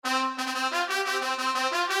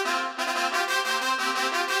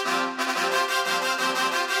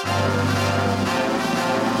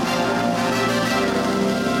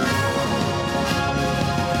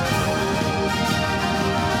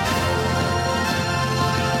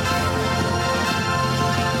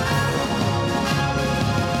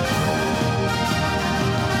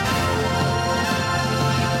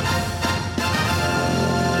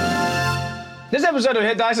episode of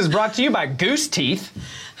Hit Dice is brought to you by Goose Teeth.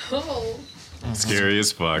 Oh. Scary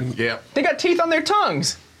as fuck. Yep. They got teeth on their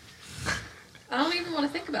tongues. I don't even want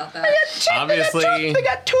to think about that. Obviously, they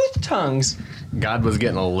got tooth tongues. God was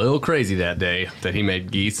getting a little crazy that day that he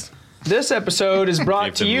made geese. This episode is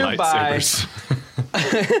brought to you by...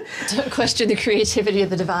 Don't question the creativity of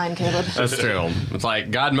the divine, Caleb. That's true. It's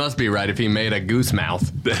like, God must be right if he made a goose mouth.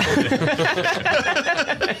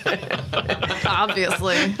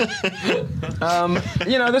 Obviously.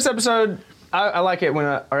 This episode, I like it when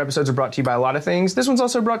our episodes are brought to you by a lot of things. This one's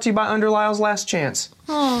also brought to you by Under Lyle's Last Chance.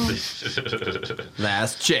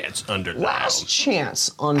 Last chance, Under Lyle. Last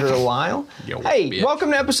Chance, Under Lyle. Yo, Hey, bitch.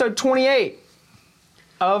 welcome to episode 28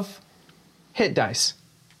 of Hit Dice,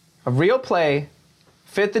 a real play,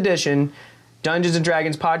 5th edition Dungeons &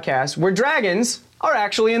 Dragons podcast where dragons are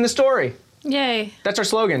actually in the story. Yay. That's our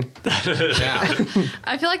slogan. Yeah.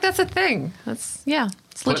 I feel like that's a thing. It's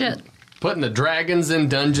legit. Putting the dragons in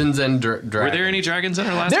Dungeons and Dragons. Were there any dragons in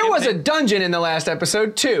our last There was a campaign? dungeon in the last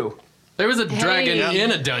episode, too. There was a dragon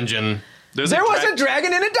in a dungeon. There was a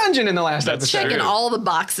dragon in a dungeon in the last That's episode. Checking true. all the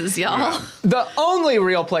boxes, y'all. The only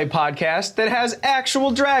real play podcast that has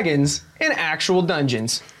actual dragons in actual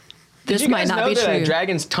dungeons. This Did you might guys not know be that a true.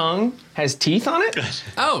 dragon's tongue has teeth on it?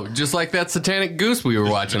 Oh, just like that satanic goose we were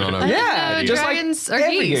watching on our Yeah, No, just like dragons are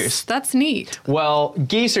every geese. goose. That's neat. Well,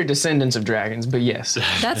 geese are descendants of dragons, but yes.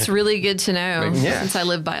 That's really good to know Yeah. since I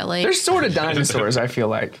live by a lake. They're sort of dinosaurs, I feel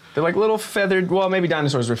like. They're like little feathered, well, maybe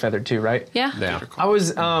dinosaurs were feathered too, right? Yeah. Yeah. I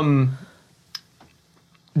was,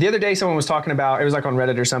 the other day someone was talking about, it was like on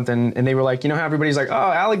Reddit or something, and they were like, you know how everybody's like, oh,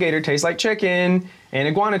 alligator tastes like chicken, and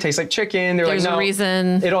iguana tastes like chicken. They're There's like, no, a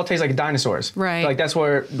reason. it all tastes like dinosaurs. Right. Like that's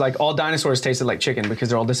where, like all dinosaurs tasted like chicken because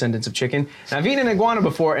they're all descendants of chicken. And I've eaten an iguana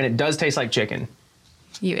before, and it does taste like chicken.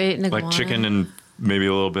 You ate an iguana. Like chicken and maybe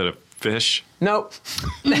a little bit of fish. Nope.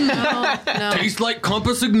 No. Tastes like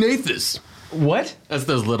Compass Ignathus. What? That's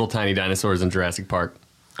those little tiny dinosaurs in Jurassic Park.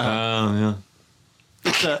 Oh, yeah.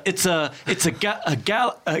 It's a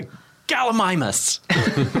Gallimimus.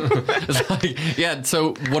 It's like, yeah, so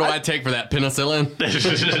what do I take for that? Penicillin?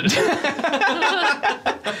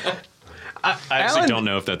 I actually Alan- don't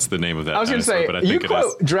know if that's the name of that I was going to dinosaur, say, but I you think it is.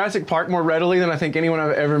 quote Jurassic Park more readily than I think anyone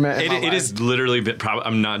I've ever met in my It life. is literally been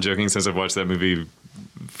I'm not joking, since I've watched that movie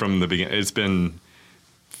from the beginning. It's been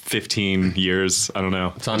 15 years. I don't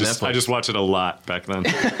know. It's on Netflix. I just watched it a lot back then.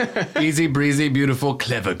 Easy breezy, beautiful,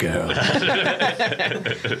 clever girl.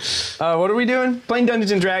 What are we doing? Playing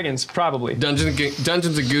Dungeons and Dragons, probably. Dungeons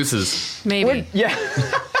and Gooses. Maybe. Yeah.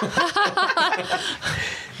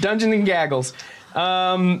 Dungeons and Gaggles.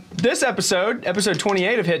 This episode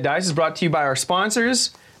 28 of Hit Dice, is brought to you by our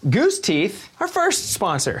sponsors, Goose Teeth, our first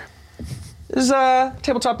sponsor. This is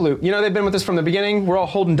Tabletop Loot. You know, they've been with us from the beginning. We're all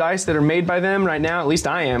holding dice that are made by them right now. At least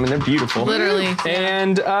I am, and they're beautiful. Literally.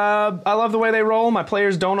 And I love the way they roll. My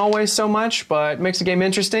players don't always so much, but it makes the game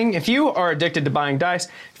interesting. If you are addicted to buying dice,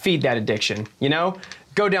 feed that addiction, you know?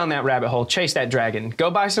 Go down that rabbit hole. Chase that dragon.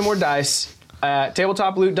 Go buy some more dice at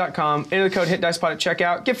tabletoploot.com. Enter the code HitDicePod at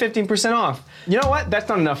checkout. Get 15% off. You know what? That's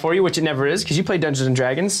not enough for you, which it never is, because you play Dungeons and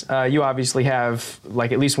Dragons. You obviously have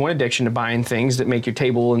like at least one addiction to buying things that make your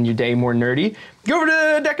table and your day more nerdy. Go over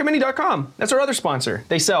to deckofmini.com. That's our other sponsor.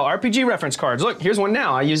 They sell RPG reference cards. Look, here's one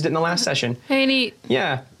now. I used it in the last session. Hey, neat.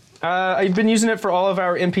 Yeah. I've been using it for all of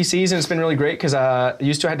our NPCs, and it's been really great because I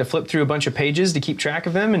used to have to flip through a bunch of pages to keep track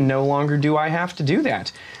of them, and no longer do I have to do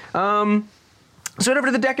that. So head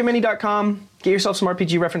over to thedeckofmini.com, get yourself some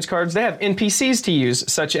RPG reference cards. They have NPCs to use,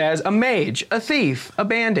 such as a mage, a thief, a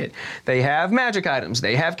bandit. They have magic items.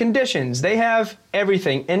 They have conditions. They have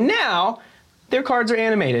everything. And now their cards are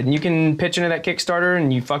animated, and you can pitch into that Kickstarter,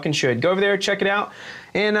 and you fucking should. Go over there, check it out,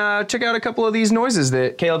 and check out a couple of these noises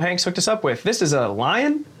that Caleb Hanks hooked us up with. This is a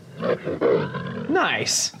lion.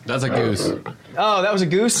 Nice. That's a goose. Oh, that was a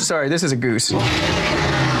goose? Sorry, this is a goose.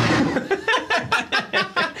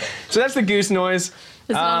 So that's the goose noise.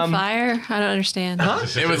 Is it on fire? I don't understand.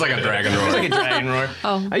 It was like a dragon roar. Like a dragon roar.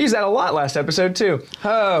 Oh. I used that a lot last episode too.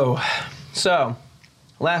 Oh, so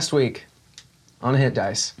last week on Hit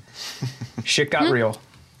Dice, shit got real.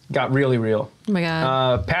 Got really real. Oh my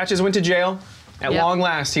God. Patches went to jail. At Yep. long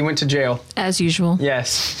last, he went to jail. As usual.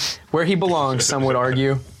 Yes, where he belongs, some would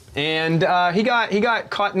argue. And he got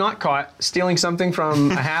caught, not caught, stealing something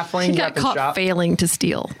from a halfling. He got up in caught shop. failing to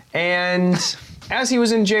steal. And as he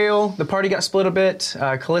was in jail, the party got split a bit.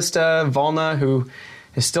 Callista, Volna, who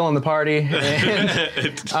is still in the party, and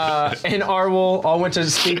Arwol all went to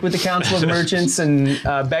speak with the Council of Merchants and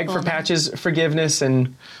beg for Patch's forgiveness,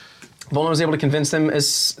 and Volna was able to convince them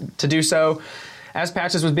to do so. as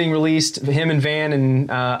Patches was being released, him and Van and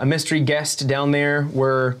a mystery guest down there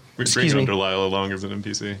were. We'd excuse bring me. Underlyle along as an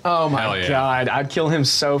NPC. Oh my Hell yeah. God, I'd kill him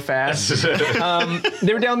so fast.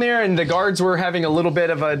 They were down there and the guards were having a little bit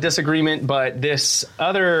of a disagreement, but this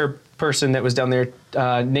other person that was down there,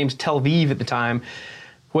 named Tel Aviv at the time,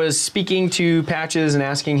 was speaking to Patches and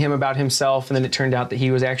asking him about himself, and then it turned out that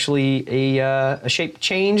he was actually a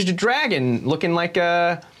shape-changed dragon, looking like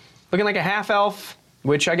a half-elf,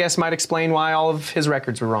 which I guess might explain why all of his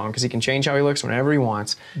records were wrong, because he can change how he looks whenever he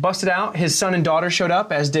wants. Busted out, his son and daughter showed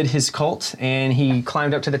up, as did his cult, and he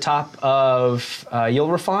climbed up to the top of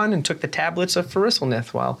Ylrafon and took the tablets of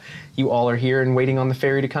Farisselnith while you all are here and waiting on the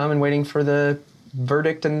ferry to come and waiting for the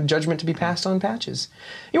verdict and judgment to be passed on Patches.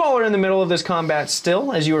 You all are in the middle of this combat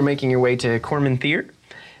still, as you are making your way to Cormanthir,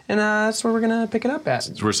 and that's where we're going to pick it up at.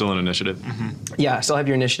 So we're still in initiative. Yeah, I still have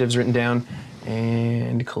your initiatives written down.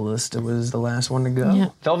 And Callista was the last one to go. Yeah.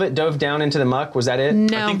 Velvet dove down into the muck. Was that it?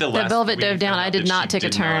 No, I think the last Velvet we dove down. found I out did that not she take a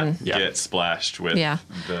did turn. not Get splashed with Yeah.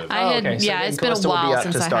 the. I had, okay, so then it's been a Callista will be while up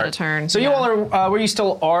since to I start. had a turn. So you all are where you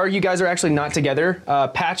still are. You guys are actually not together.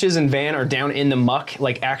 Patches and Van are down in the muck,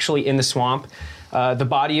 like actually in the swamp. The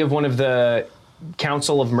body of one of the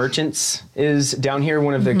Council of Merchants is down here.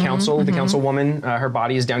 One of the council, the councilwoman, her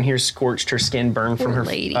body is down here, scorched, her skin burned from Poor her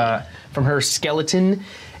lady. From her skeleton.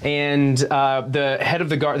 And the head of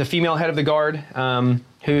the guard, the female head of the guard,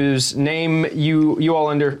 whose name you all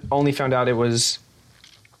only found out it was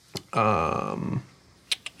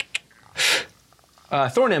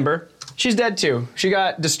Thornember. She's dead too. She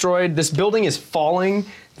got destroyed. This building is falling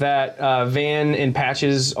that Van and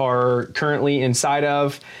Patches are currently inside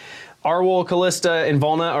of. Arwol, Callista, and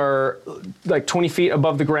Volna are like 20 feet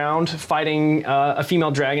above the ground fighting a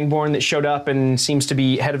female dragonborn that showed up and seems to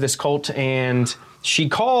be head of this cult. And she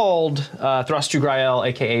called Thrustu Grael,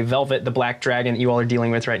 a.k.a. Velvet, the black dragon that you all are dealing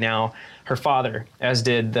with right now, her father, as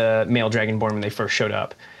did the male dragonborn when they first showed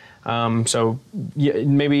up. So yeah,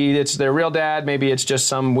 maybe it's their real dad, maybe it's just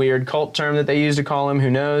some weird cult term that they use to call him, who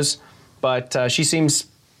knows. But she seems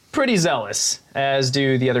pretty zealous, as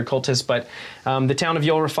do the other cultists. But the town of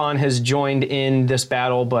Ylrafon has joined in this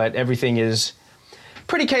battle, but everything is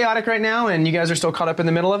pretty chaotic right now, and you guys are still caught up in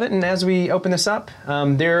the middle of it. And as we open this up,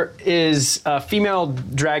 there is a female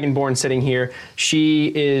dragonborn sitting here.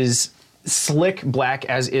 She is slick black,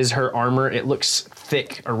 as is her armor. It looks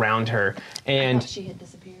thick around her, and she had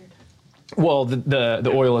disappeared. well,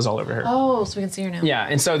 the oil is all over her. Oh, so we can see her now. Yeah,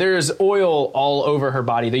 and so there's oil all over her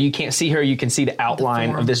body. Though you can't see her, you can see the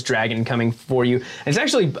outline of this dragon coming for you. And it's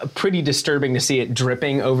actually pretty disturbing to see it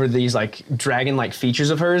dripping over these like dragon-like features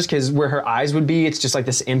of hers, because where her eyes would be, it's just like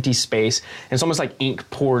this empty space. And it's almost like ink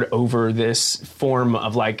poured over this form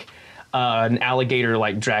of like an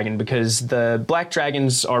alligator-like dragon, because the black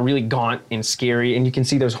dragons are really gaunt and scary, and you can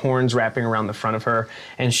see those horns wrapping around the front of her,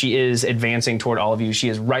 and she is advancing toward all of you. She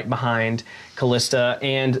is right behind Callista,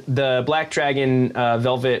 and the black dragon,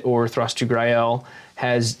 Velvet or Thrustu Grael,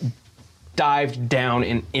 has dived down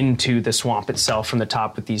and into the swamp itself from the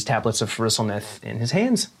top with these tablets of Farisselnith in his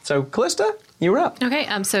hands. So, Callista, you were up. Okay,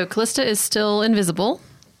 so Callista is still invisible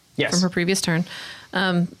Yes. from her previous turn.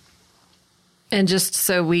 And just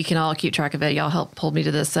so we can all keep track of it, y'all help hold me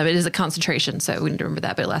to this. So it is a concentration, so we need to remember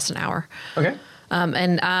that, but it lasts an hour. Okay.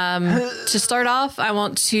 To start off, I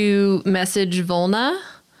want to message Volna,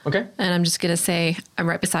 Okay. and I'm just going to say, I'm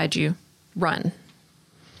right beside you. Run.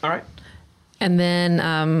 All right. And then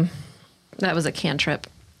that was a cantrip.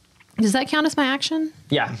 Does that count as my action?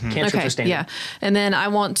 Yeah. Cantrip for standing. yeah. And then I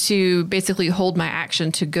want to basically hold my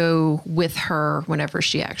action to go with her whenever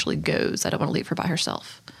she actually goes. I don't want to leave her by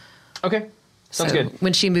herself. Okay. Sounds So good.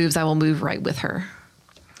 when she moves, I will move right with her.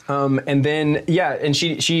 And then, yeah, and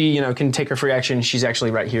she can take her free action. She's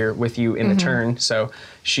actually right here with you in the turn. So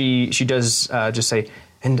she does just say,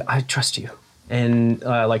 and I trust you. And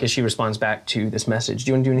like as she responds back to this message,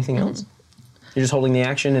 do you want to do anything else? You're just holding the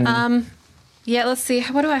action and... Yeah, let's see.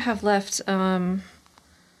 What do I have left? How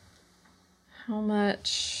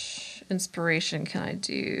much inspiration can I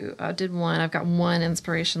do? I did one. I've got one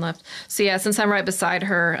inspiration left. So yeah, since I'm right beside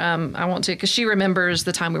her, I want to, because she remembers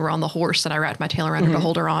the time we were on the horse and I wrapped my tail around her to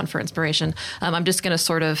hold her on for inspiration. I'm just going to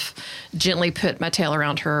sort of gently put my tail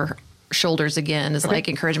around her shoulders again as like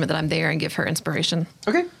encouragement that I'm there and give her inspiration.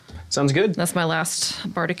 Okay. Sounds good. That's my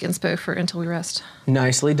last bardic inspo for until we rest.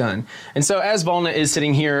 Nicely done. And so as Volna is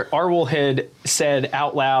sitting here, Arwol had said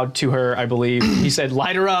out loud to her, I believe, he said,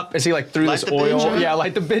 light her up, as he like threw this the oil. bitch up. Yeah,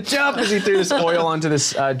 light the bitch up, as he threw this oil onto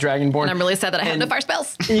this dragonborn. And I'm really sad that I have no fire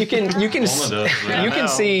spells. You can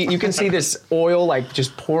does. see this oil like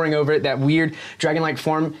just pouring over it, that weird dragon-like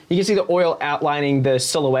form. You can see the oil outlining the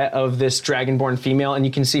silhouette of this dragonborn female, and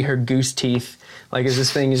you can see her goose teeth like as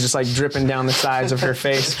this thing is just like dripping down the sides of her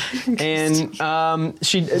face. And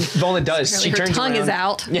Volna does. She Her turns tongue around. is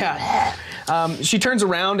out. Yeah. She turns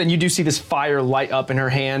around and you do see this fire light up in her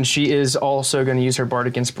hand. She is also going to use her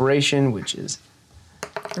bardic inspiration, which is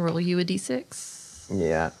Roll you a d6.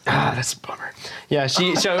 yeah. That's a bummer. Yeah,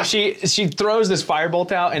 she throws this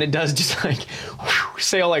firebolt out and it does just like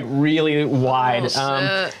sail like really wide.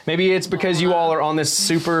 shit. Maybe it's because you all are on this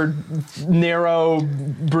super narrow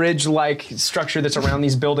bridge-like structure that's around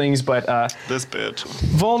these buildings, but This bitch.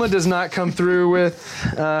 Volna does not come through with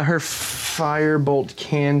her firebolt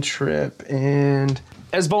cantrip, and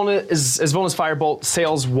as Volna's firebolt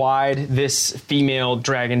sails wide, this female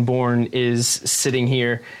dragonborn is sitting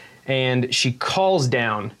here, and she calls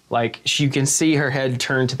down. Like you can see her head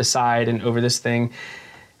turn to the side and over this thing,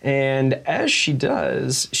 and as she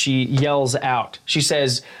does, she yells out. She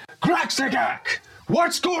says, "Graxagak!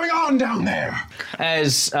 What's going on down there?"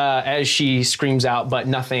 As she screams out, but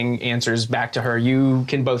nothing answers back to her. You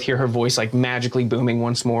can both hear her voice like magically booming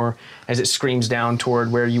once more as it screams down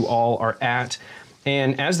toward where you all are at.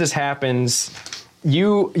 And as this happens,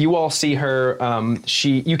 you all see her.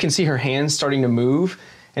 You can see her hands starting to move,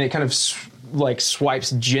 and it kind of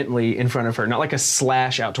swipes gently in front of her, not like a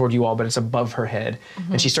slash out toward you all, but it's above her head.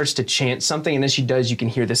 And she starts to chant something, and as she does, you can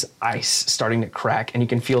hear this ice starting to crack, and you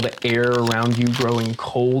can feel the air around you growing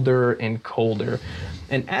colder and colder.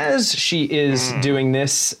 And as she is doing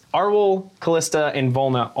this, Arwol, Callista, and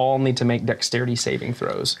Volna all need to make dexterity saving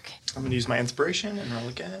throws. I'm gonna use my inspiration and roll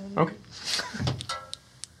again. Okay.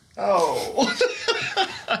 Oh.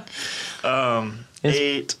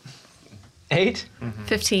 8. 8?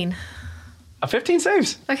 15. A 15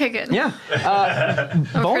 saves. Okay, good. Yeah. I'm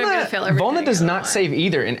gonna fail everything. Volna does not save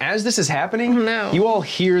either. And as this is happening, no. you all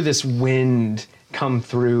hear this wind come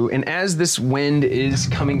through. And as this wind is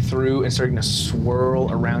coming through and starting to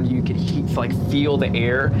swirl around you, you can feel the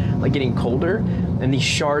air like getting colder. And these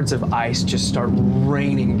shards of ice just start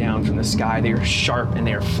raining down from the sky. They are sharp and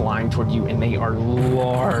they are flying toward you, and they are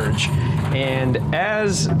large. And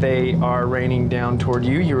as they are raining down toward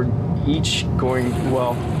you, you're each going,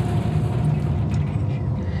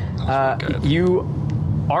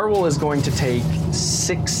 Arwol is going to take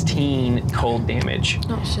 16 cold damage.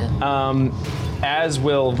 Oh, shit. As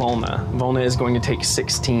will Volna. Volna is going to take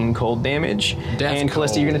 16 cold damage. That's and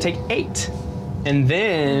Callista, you're going to cold. take 8. And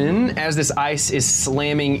then, as this ice is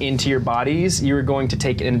slamming into your bodies, you're going to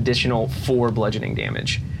take an additional 4 bludgeoning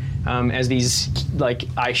damage. As these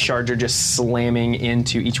ice shards are just slamming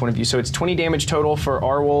into each one of you. So it's 20 damage total for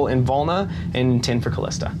Arwol and Volna, and 10 for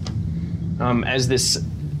Callista. As this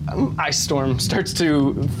ice storm starts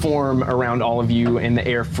to form around all of you, and the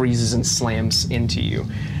air freezes and slams into you.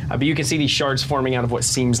 But you can see these shards forming out of what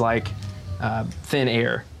seems like thin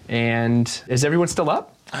air. And is everyone still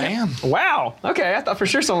up? I am. Wow. Okay, I thought for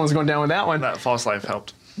sure someone was going down with that one. That false life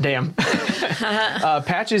helped. Damn.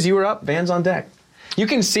 Patches, you were up. Van's on deck. You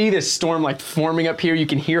can see this storm forming up here. You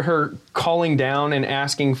can hear her calling down and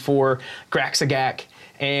asking for Graxagak.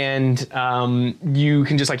 And you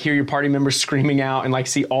can just hear your party members screaming out and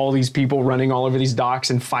see all these people running all over these docks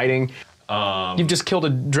and fighting. You've just killed a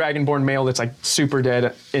dragonborn male that's super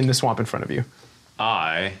dead in the swamp in front of you.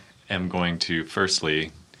 I am going to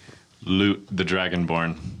firstly loot the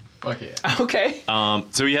dragonborn. Fuck yeah. Okay.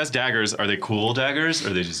 So he has daggers. Are they cool daggers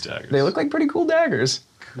or are they just daggers? They look like pretty cool daggers.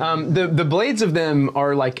 The blades of them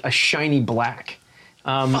are a shiny black.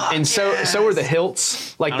 And so are the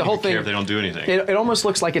hilts. I The don't whole even thing. care if they don't do anything. It almost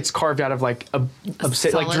looks like it's carved out of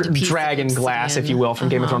solid piece of dragon glass, if you will, from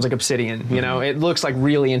Game of Thrones, like obsidian. You know, it looks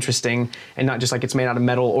really interesting, and not just it's made out of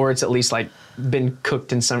metal, or it's at least been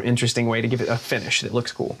cooked in some interesting way to give it a finish that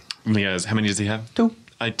looks cool. Yes. How many does he have? 2.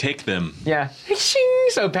 I take them. Yeah.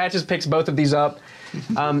 So Patches picks both of these up.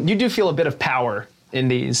 You do feel a bit of power in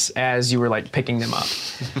these as you were picking them up.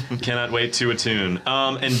 Cannot wait to attune.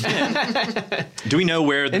 And then, do we know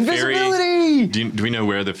where the Invisibility! ferry? Do we know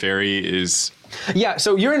where the ferry is? Yeah.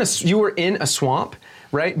 So you were in a swamp,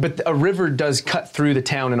 right? But a river does cut through the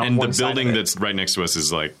town, and on And one the side of building it, that's right next to us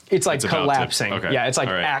is it's about to- collapsing. okay. Yeah, it's All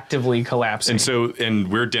right. actively collapsing. And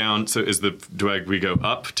we're down. So we go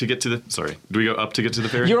up to get to the? Sorry, do we go up to get to the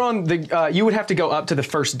ferry? You're on the. You would have to go up to the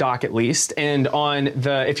first dock at least, and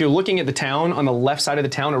if you're looking at the town, on the left side of the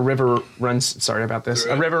town, a river runs. Sorry about this.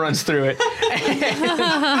 A river runs through it,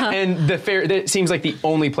 and the ferry. That seems like the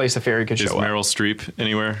only place the ferry could Is show up. Meryl Streep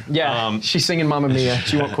anywhere? Yeah, she's singing "Mamma Mia."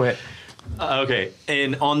 She won't quit. Okay,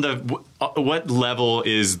 and on the what level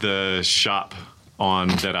is the shop on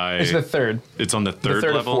that I? It's the third. It's on the third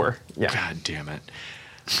third of level. 4. Yeah. God damn it.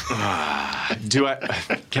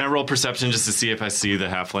 Can I roll perception just to see if I see the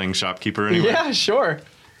halfling shopkeeper anywhere? Yeah, sure.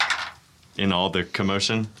 in all the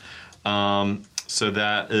commotion. So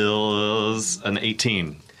that is an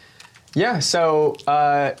 18. Yeah, so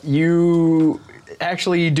you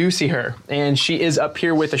actually do see her, and she is up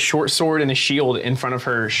here with a short sword and a shield in front of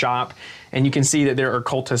her shop, and you can see that there are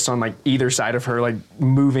cultists on like either side of her, like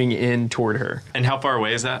moving in toward her. And how far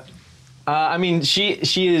away is that? I mean, she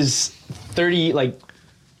is 30, like,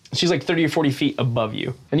 she's like 30 or 40 feet above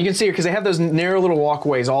you. And you can see her because they have those narrow little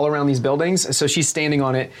walkways all around these buildings. So she's standing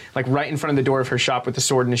on it, like right in front of the door of her shop with a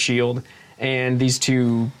sword and a shield. And these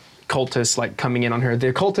two cultists like coming in on her.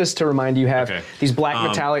 The cultists, to remind you, have these black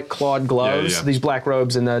metallic clawed gloves, these black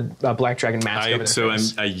robes, and the black dragon mask over their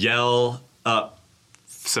face. I yell up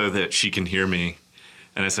so that she can hear me.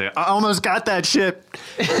 And I say, I almost got that shit.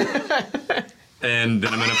 and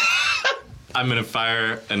then I'm gonna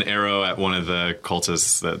fire an arrow at one of the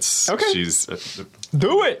cultists. That's she's.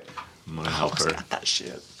 Do it. I'm gonna help her. Got that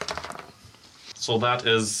shit. So that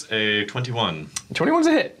is a 21. 21's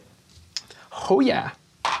a hit. Oh yeah.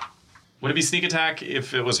 Would it be sneak attack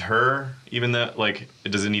if it was her? Even though, like,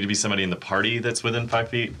 does it need to be somebody in the party that's within 5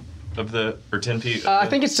 feet of the, or 10 feet? I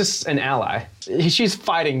think it's just an ally. She's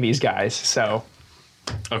fighting these guys, so.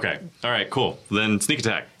 Okay. All right. Cool. Then sneak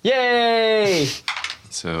attack. Yay!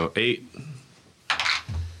 So 8,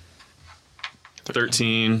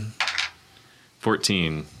 13,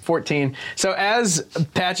 14. 14. So as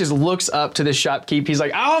Patches looks up to the shopkeep, he's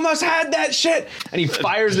like, I almost had that shit! And he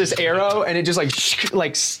fires this arrow, and it just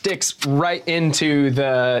like sticks right into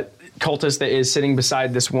the cultist that is sitting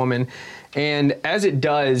beside this woman. And as it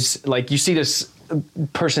does, like, you see this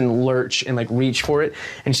person lurch and like reach for it,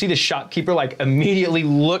 and you see the shopkeeper like immediately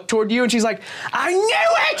look toward you, and she's like, I knew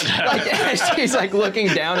it! Like, as she's like looking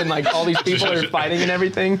down, and like all these people are fighting and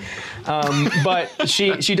everything. But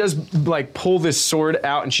she does like pull this sword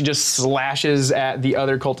out, and she just slashes at the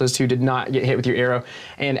other cultist who did not get hit with your arrow.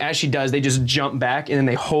 And as she does, they just jump back, and then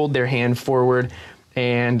they hold their hand forward,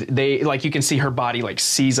 and they, like, you can see her body like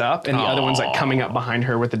seize up, and the other one's like coming up behind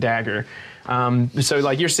her with the dagger. So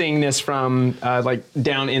like you're seeing this from like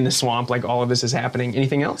down in the swamp, like all of this is happening.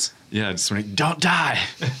 Anything else? Yeah, just like, don't die.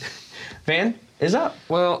 Van is up.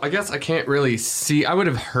 Well, I guess I can't really see. I would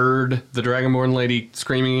have heard the Dragonborn lady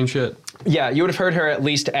screaming and shit. Yeah, you would have heard her at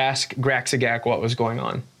least ask Graxagak what was going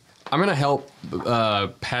on. I'm going to help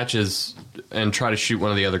Patches and try to shoot one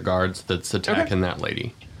of the other guards that's attacking that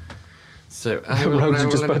lady. So The rogues are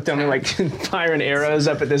just both down there like firing arrows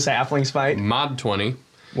up at this halfling's fight. Mod 20.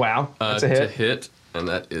 Wow, that's a To hit. hit, and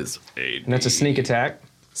that is a And that's a sneak attack.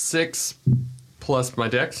 6 plus my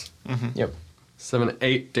dex. Yep. 7,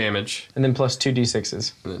 8 damage, And then plus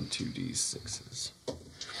 2d6s. and then 2d6s.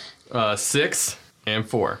 6 and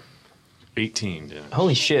 4. 18. Yeah.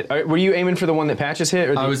 Holy shit. Were you aiming for the one that Patches hit?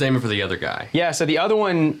 Or I was aiming for the other guy. Yeah, so the other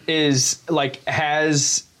one is like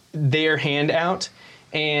has their hand out,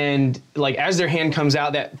 and like as their hand comes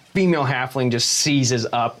out, that female halfling just seizes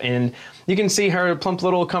up, and you can see her plump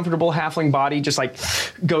little comfortable halfling body just like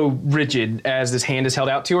go rigid as this hand is held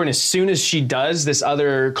out to her. And as soon as she does, this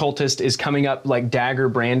other cultist is coming up like dagger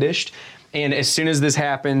brandished. And as soon as this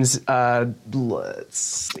happens, let's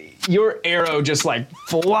see, your arrow just like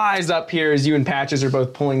flies up here as you and Patches are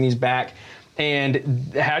both pulling these back.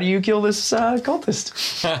 And how do you kill this cultist?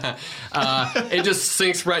 It just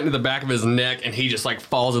sinks right into the back of his neck, and he just like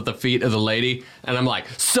falls at the feet of the lady. And I'm like,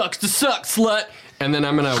 sucks to suck, slut. And then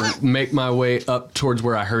I'm gonna make my way up towards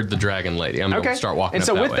where I heard the dragon lady. I'm gonna start walking. And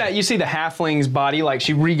so with way. that, you see the halfling's body, like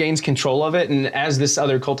she regains control of it, and as this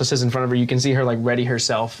other cultist is in front of her, you can see her like ready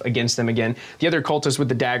herself against them again. The other cultist with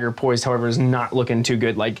the dagger poised, however, is not looking too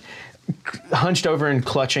good. Like hunched over and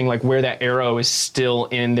clutching like where that arrow is still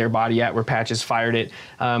in their body at where Patches fired it.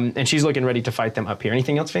 And she's looking ready to fight them up here.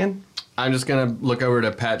 Anything else, Van? I'm just gonna look over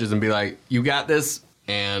to Patches and be like, "You got this,"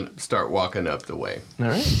 and start walking up the way. All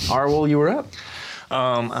right. Arwol, you were up.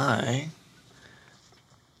 I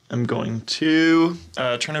am going to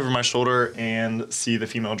turn over my shoulder and see the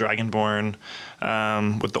female dragonborn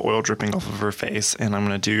with the oil dripping off of her face, and I'm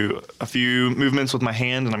going to do a few movements with my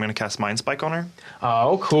hand, and I'm going to cast Mind Spike on her.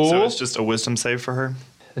 Oh, cool. So it's just a wisdom save for her.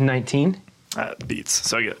 19. Beats,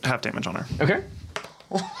 so I get half damage on her. Okay.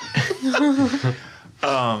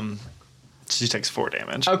 She takes 4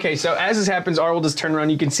 damage. Okay, so as this happens, Arwol just turn around.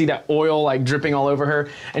 You can see that oil like dripping all over her,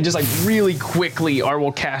 and just like really quickly,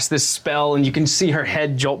 Arwol casts this spell, and you can see her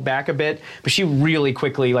head jolt back a bit. But she really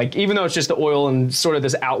quickly, like even though it's just the oil and sort of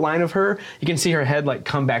this outline of her, you can see her head like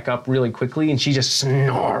come back up really quickly, and she just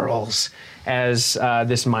snarls as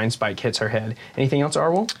this mind spike hits her head. Anything else,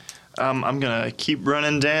 Arwol? I'm gonna keep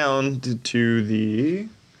running down to the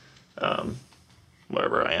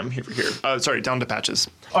wherever I am here. Sorry, down to Patches.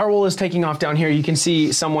 Arwol is taking off down here. You can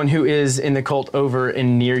see someone who is in the cult over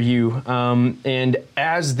and near you. And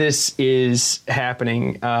as this is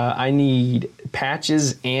happening, I need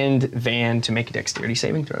Patches and Van to make dexterity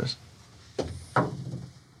saving throws.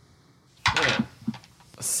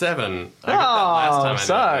 7. I got that last time I did a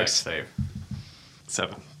sucks. dex save.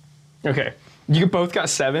 7. Okay, you both got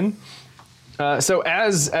 7. So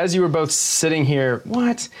as you were both sitting here,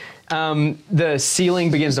 the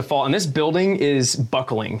ceiling begins to fall, and this building is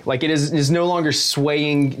buckling. Like it is no longer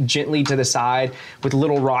swaying gently to the side with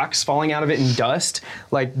little rocks falling out of it and dust.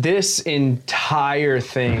 Like this entire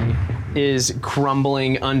thing is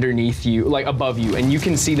crumbling underneath you, like above you, and you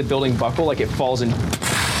can see the building buckle, like it falls and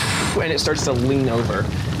it starts to lean over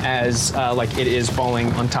as like it is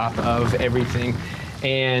falling on top of everything.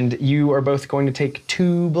 And you are both going to take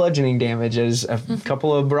 2 bludgeoning damage as a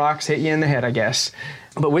couple of rocks hit you in the head, I guess.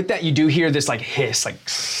 But with that, you do hear this like hiss, like,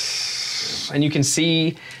 and you can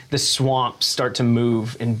see the swamp start to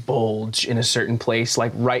move and bulge in a certain place,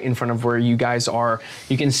 like right in front of where you guys are.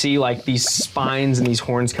 You can see like these spines and these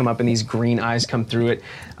horns come up and these green eyes come through it.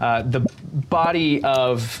 The body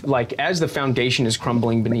of, like, as the foundation is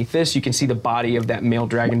crumbling beneath this, you can see the body of that male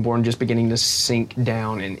dragonborn just beginning to sink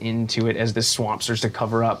down and into it as the swamp starts to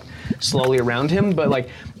cover up slowly around him. But like,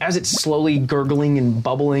 as it's slowly gurgling and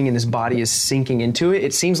bubbling and this body is sinking into it,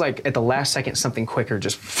 it seems like at the last second something quicker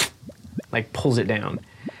just like pulls it down.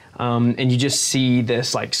 And you just see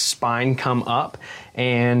this like spine come up,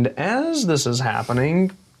 and as this is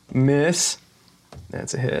happening, miss.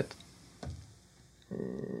 That's a hit.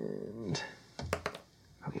 And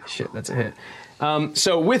holy shit, that's a hit.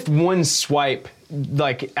 So with one swipe,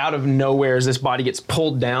 like out of nowhere, as this body gets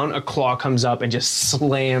pulled down, a claw comes up and just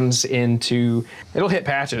slams into. It'll hit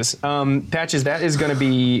Patches. Patches, that is going to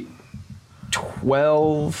be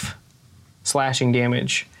 12 slashing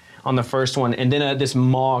damage on the first one, and then this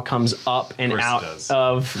maw comes up and out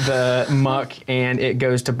of the muck, and it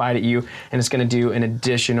goes to bite at you, and it's going to do an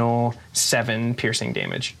additional 7 piercing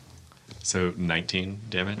damage. So 19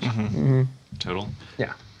 damage total?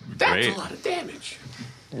 Yeah. That's Great. a lot of damage.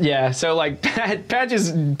 Yeah, so like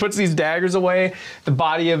Patches puts these daggers away, the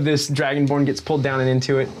body of this dragonborn gets pulled down and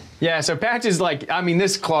into it. Yeah, so Patches, like, I mean,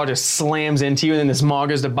 this claw just slams into you, and then this maw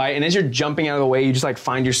goes to bite, and as you're jumping out of the way, you just like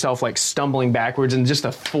find yourself like stumbling backwards, and just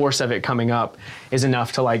the force of it coming up is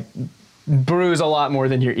enough to like bruise a lot more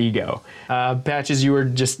than your ego. Patches, you're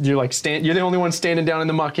the only one standing down in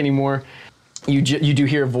the muck anymore. You do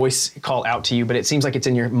hear a voice call out to you, but it seems like it's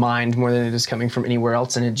in your mind more than it is coming from anywhere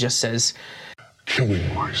else, and it just says,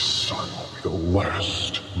 "Killing my son will be the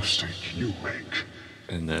last mistake you make."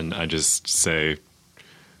 And then I just say,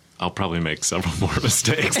 I'll probably make several more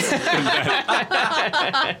mistakes.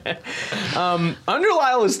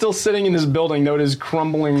 Underlyle is still sitting in this building, though it is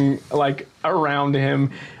crumbling like around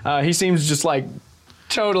him. He seems just like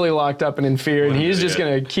totally locked up and in fear, and he's just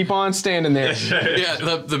gonna keep on standing there. Yeah,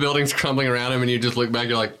 the building's crumbling around him, and you just look back,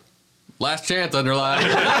 you're like, last chance, Underlyle.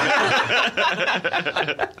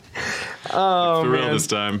 For real this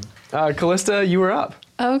time. Callista, you were up.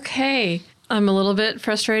 Okay. I'm a little bit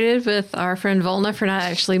frustrated with our friend Volna for not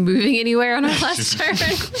actually moving anywhere on our last turn.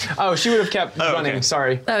 Oh, she would have kept running. okay.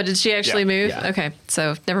 Sorry. Oh, did she actually move? yeah. Okay,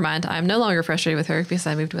 so never mind. I'm no longer frustrated with her because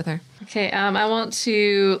I moved with her. Okay, I want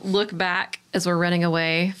to look back as we're running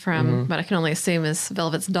away from what I can only assume is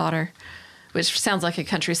Velvet's daughter, which sounds like a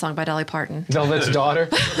country song by Dolly Parton. Velvet's daughter.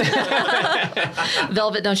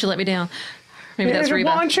 Velvet, don't you let me down. Maybe that's There's Reba.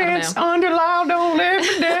 one chance, Underlyle, don't let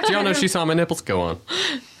me down. Do y'all know she saw my nipples? Go on.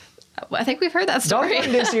 I think we've heard that Dolly story.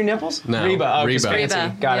 Parton didn't see your nipples? No, Reba. Oh, Reba. Fancy.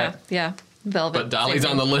 Reba. Got yeah, it. Yeah, Velvet. But Dolly's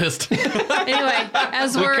same on the list. thing. Anyway,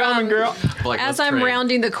 as We're we're coming, girl. Like, as let's I'm trade.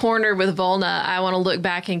 rounding the corner with Volna, I want to look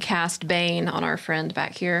back and cast Bane on our friend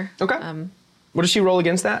back here. Okay. What does she roll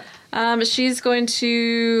against that? She's going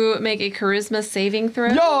to make a charisma saving throw.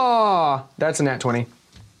 Yeah, that's a nat 20.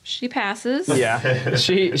 She passes. Yeah,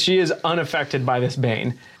 she is unaffected by this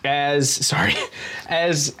bane. As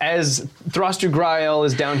Throster Grael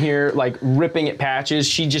is down here like ripping at Patches,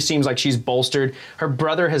 she just seems like she's bolstered. Her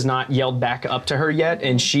brother has not yelled back up to her yet,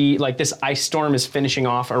 and she, like, this ice storm is finishing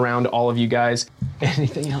off around all of you guys.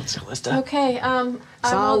 Anything else, Callista? Okay. I want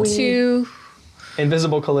Sorry. to.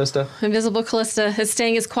 Invisible Callista. Invisible Callista is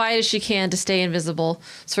staying as quiet as she can to stay invisible,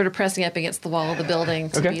 sort of pressing up against the wall of the building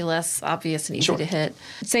to Okay. be less obvious and easy Sure. to hit.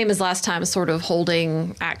 Same as last time, sort of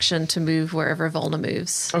holding action to move wherever Volna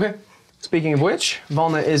moves. Okay. Speaking of which,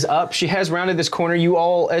 Volna is up. She has rounded this corner. You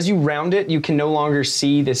all, as you round it, you can no longer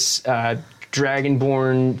see this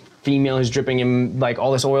dragonborn female who's dripping him like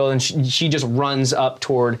all this oil, and she just runs up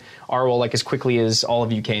toward Arwol like as quickly as all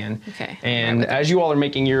of you can. Okay. And as you all are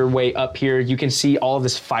making your way up here, you can see all of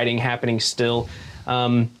this fighting happening still.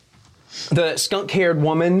 The skunk-haired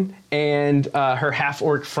woman and her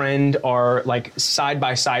half-orc friend are like side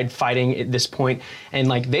by side fighting at this point, and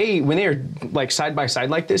like when they are like side by side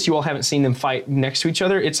like this, you all haven't seen them fight next to each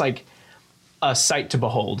other. It's like a sight to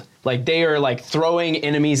behold. Like they are like throwing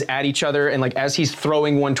enemies at each other, and like as he's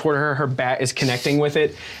throwing one toward her, her bat is connecting with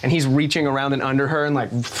it, and he's reaching around and under her and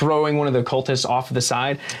like throwing one of the cultists off the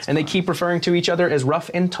side, and they keep referring to each other as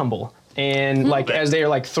Rough and Tumble. And like as they are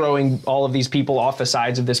like throwing all of these people off the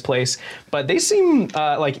sides of this place, but they seem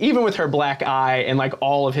like even with her black eye and like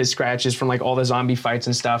all of his scratches from like all the zombie fights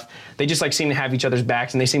and stuff, they just like seem to have each other's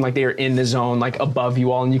backs, and they seem like they are in the zone like above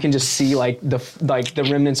you all, and you can just see like the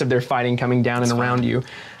remnants of their fighting coming down and around you.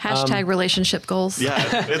 Hashtag relationship goals.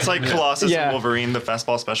 Yeah, it's like Colossus and Wolverine, the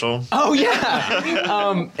fastball special. Oh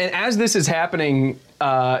yeah. And as this is happening,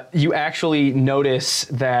 you actually notice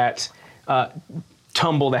that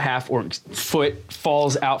Tumble, the half-orc's foot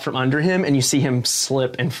falls out from under him, and you see him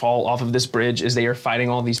slip and fall off of this bridge as they are fighting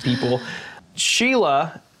all these people.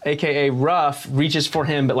 Sheila, aka Rough, reaches for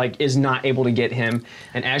him, but like is not able to get him.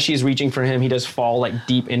 And as she is reaching for him, he does fall like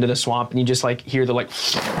deep into the swamp, and you just like hear the like,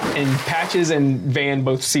 and Patches and Van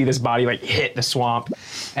both see this body like hit the swamp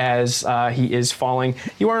as he is falling.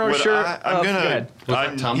 You aren't sure. I'm go ahead.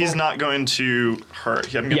 He's not going to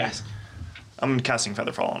hurt. Yes. I'm casting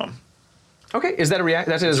Featherfall on him. Okay, is that a reaction?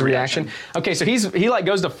 That's his reaction. Okay, so he like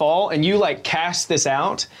goes to fall, and you like cast this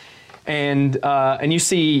out, and you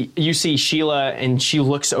see Sheila, and she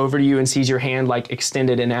looks over to you and sees your hand like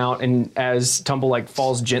extended and out, and as Tumble like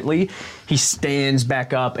falls gently, he stands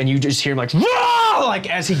back up, and you just hear him like, "Whoa!" like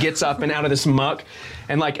as he gets up and out of this muck,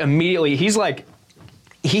 and like immediately he's like.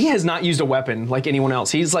 He has not used a weapon like anyone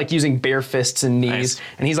else. He's like using bare fists and knees,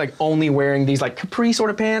 and he's like only wearing these like capri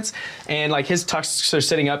sort of pants, and like his tusks are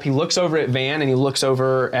sitting up. He looks over at Van, and he looks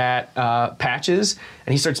over at Patches,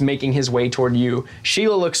 and he starts making his way toward you.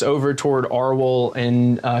 Sheila looks over toward Arwol,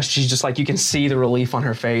 and she's just like, you can see the relief on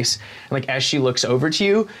her face. And like as she looks over to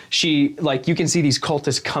you, she like you can see these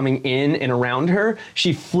cultists coming in and around her.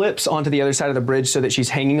 She flips onto the other side of the bridge so that she's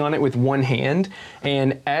hanging on it with one hand,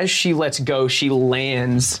 and as she lets go, she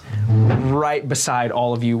lands right beside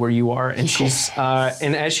all of you where you are, and she's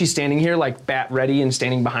and as she's standing here like bat ready and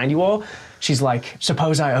standing behind you all, she's like,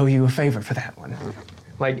 suppose I owe you a favor for that one.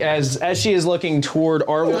 Like as she is looking toward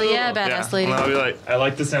Arwol. Oh yeah, badass lady. And I'll be like, I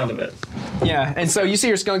like the sound of it. Yeah, and so you see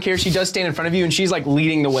her skunk here. She does stand in front of you, and she's like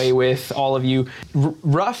leading the way with all of you.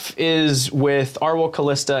 Rough is with Arwol,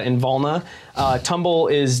 Callista, and Volna. Tumble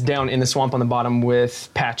is down in the swamp on the bottom with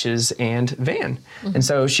Patches and Van. Mm-hmm. And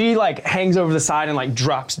so she like hangs over the side and like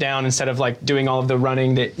drops down instead of like doing all of the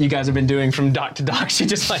running that you guys have been doing from dock to dock. She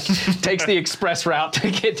just like takes the express route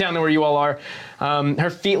to get down to where you all are. Her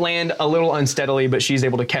feet land a little unsteadily, but she's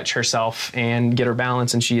able to catch herself and get her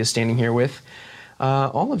balance, and she is standing here with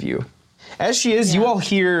all of you. As she is, you all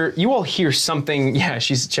hear something. Yeah,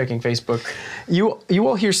 she's checking Facebook. You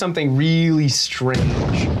all hear something really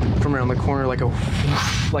strange from around the corner, like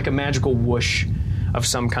a magical whoosh of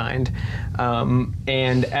some kind.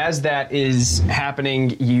 And as that is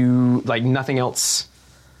happening, you like nothing else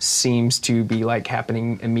seems to be like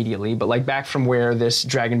happening immediately, but like back from where this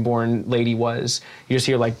dragonborn lady was, you just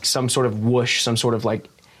hear like some sort of whoosh, some sort of like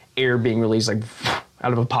air being released like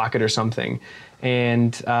out of a pocket or something,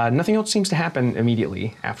 and nothing else seems to happen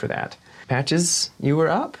immediately after that. Patches, you were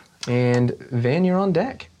up, and Van, you're on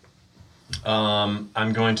deck.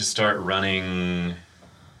 I'm going to start running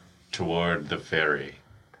toward the ferry.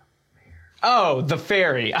 Oh, the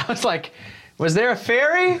ferry. I was like, was there a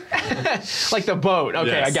ferry? Like the boat.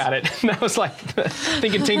 Okay, yes. I got it. I was like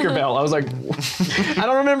thinking Tinkerbell. I was like, I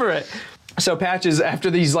don't remember it. So Patches, after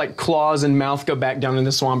these like claws and mouth go back down in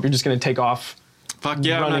the swamp, you're just going to take off. Fuck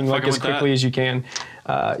yeah, running I'm not like as quickly as you can.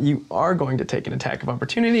 You are going to take an attack of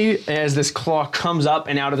opportunity as this claw comes up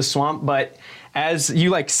and out of the swamp, but as you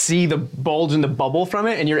like see the bulge and the bubble from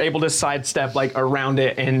it, and you're able to sidestep like around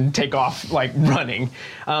it and take off like running.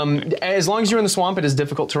 As long as you're in the swamp, it is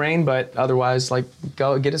difficult terrain, but otherwise like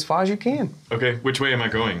go get as far as you can. Okay, which way am I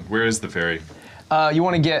going? Where is the ferry? You'll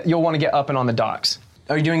want to get up and on the docks.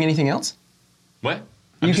 Are you doing anything else? What?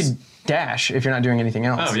 You could dash if you're not doing anything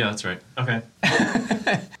else. Oh yeah, that's right. Okay.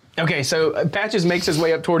 Okay, so Patches makes his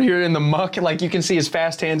way up toward here in the muck. Like, you can see his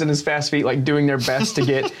fast hands and his fast feet, like, doing their best to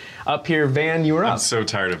get up here. Van, you were I'm up. so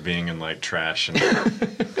tired of being in like trash and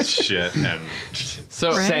shit and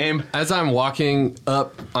So Right. Same. as I'm walking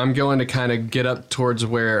up, I'm going to kind of get up towards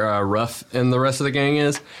where Ruff and the rest of the gang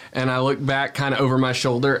is, and I look back kind of over my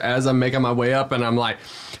shoulder as I'm making my way up, and I'm like,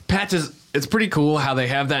 Patches, it's pretty cool how they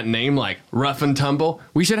have that name, like Rough and Tumble.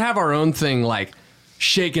 We should have our own thing, like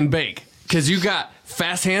Shake and Bake, because you got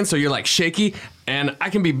fast hands, so you're like shaky, and I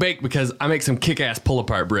can be baked because I make some kick-ass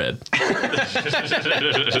pull-apart bread.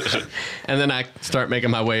 And then I start making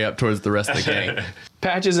my way up towards the rest of the gang.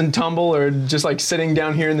 Patches and Tumble are just like sitting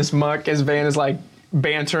down here in this muck as Van is like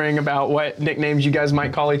bantering about what nicknames you guys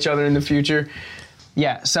might call each other in the future.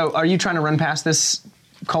 Yeah, so are you trying to run past this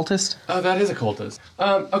cultist? Oh, that is a cultist.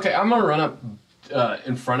 Okay, I'm gonna run up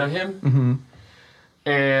in front of him,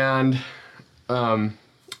 and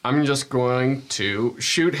I'm just going to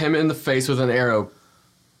shoot him in the face with an arrow,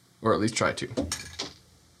 or at least try to.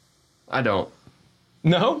 I don't.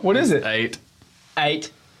 No? What is it? 8.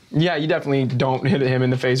 8. Yeah, you definitely don't hit him in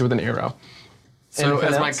the face with an arrow. So Anything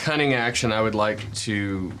as my else? cunning action, I would like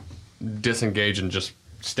to disengage and just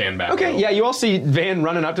stand back. a Okay, little. yeah, you all see Van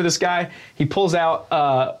running up to this guy. He pulls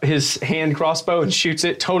out his hand crossbow and shoots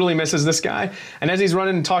it, totally misses this guy. And as he's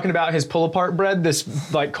running and talking about his pull-apart bread,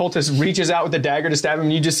 this like cultist reaches out with a dagger to stab him,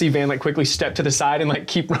 and you just see Van like quickly step to the side and like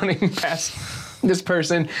keep running past this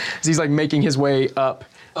person as he's like making his way up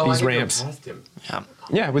these ramps. Him. Yeah.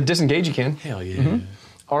 Yeah, with disengage you can. Hell yeah.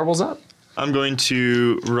 Arvel's up. I'm going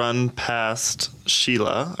to run past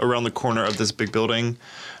Sheila around the corner of this big building,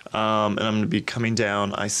 and I'm going to be coming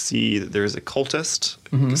down. I see that there's a cultist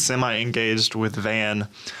semi-engaged with Van,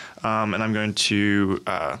 and I'm going to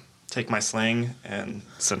take my sling and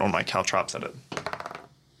send one of my caltrops at it.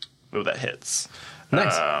 Oh, that hits.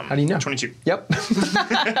 Nice. How do you know? 22. Yep.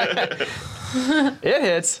 It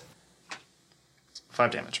hits. 5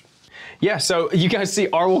 damage. Yeah, so you guys see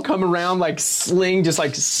Arwel come around like sling, just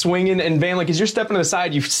like swinging, and Van, like as you're stepping to the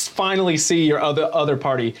side, you finally see your other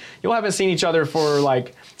party. You all haven't seen each other for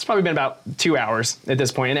like, it's probably been about 2 hours at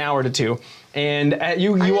this point, an hour to 2. And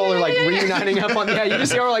you all are like reuniting up on, yeah, you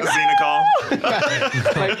just see Arwel like, Xena call.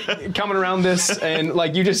 like coming around this, and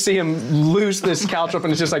like you just see him loose this caltrop,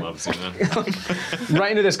 and it's just like love Xena.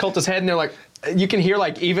 right into this cultist's head, and they're like, you can hear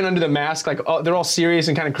like even under the mask, like they're all serious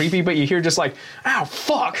and kind of creepy, but you hear just like, ow,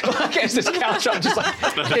 fuck, like as this caltrop just like,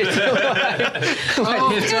 hits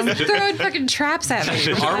him. Just throwing fucking traps at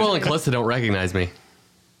me. Arwell and Callista don't recognize me.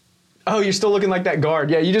 Oh, you're still looking like that guard.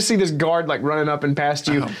 Yeah, you just see this guard like running up and past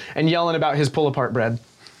you and yelling about his pull-apart bread.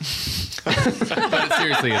 But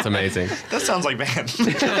seriously, it's amazing. That sounds like Van.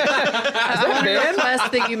 Van?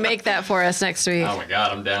 Request that you make that for us next week. Oh my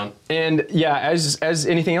god, I'm down. And yeah, as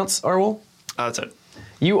anything else, Arwel? That's it.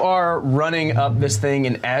 You are running up this thing,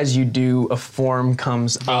 and as you do, a form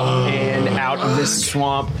comes up and out of this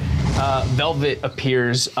swamp. Velvet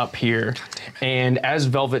appears up here, and as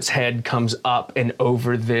Velvet's head comes up and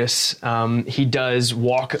over this, he does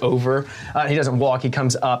walk over. He doesn't walk, he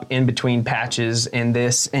comes up in between Patches and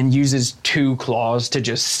this, and uses 2 claws to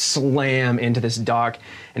just slam into this dock.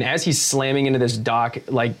 And as he's slamming into this dock,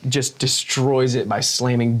 like just destroys it by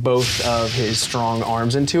slamming both of his strong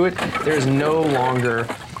arms into it. There is no longer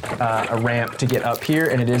a ramp to get up here,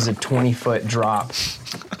 and it is a 20-foot drop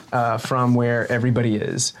from where everybody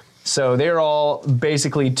is. So they're all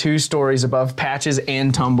basically 2 stories above Patches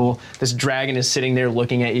and Tumble. This dragon is sitting there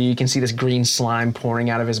looking at you. You can see this green slime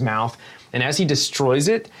pouring out of his mouth. And as he destroys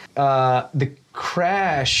it, the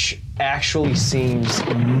crash actually seems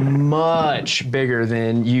much bigger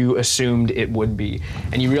than you assumed it would be.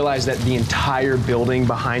 And you realize that the entire building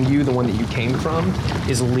behind you, the one that you came from,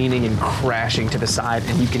 is leaning and crashing to the side,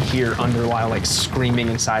 and you can hear Underlyle like screaming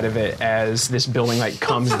inside of it as this building like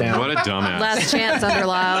comes down. What a dumbass. Last chance,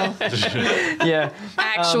 Underlyle. Yeah.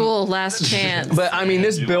 Actual last chance. But I mean,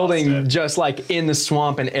 this building just like in the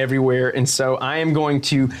swamp and everywhere. And so I am going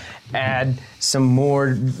to add some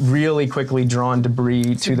more really quickly drawn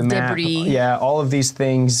debris to the map. Debris. Yeah, all of these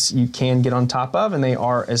things you can get on top of, and they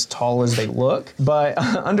are as tall as they look. But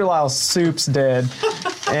Underlyle Soup's dead.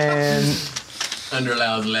 And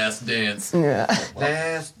Underlyle's last dance. yeah.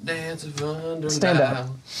 Last dance of Underlyle. Stand up.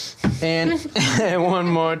 And one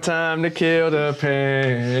more time to kill the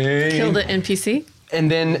pain. Kill the NPC. And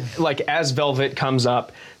then, like, as Velvet comes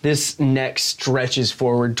up, this neck stretches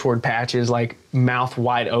forward toward Patches, like, mouth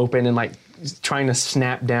wide open and, like, trying to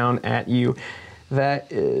snap down at you. That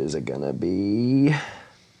is gonna be...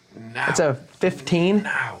 It's a 15.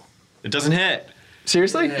 It doesn't hit.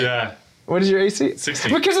 Seriously? Yeah. What is your AC?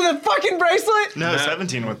 16. Because of the fucking bracelet? No,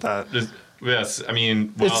 17 with that. Yes, I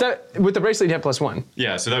mean, well, With the bracelet, you have +1.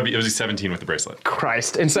 yeah. So it was a 17 with the bracelet.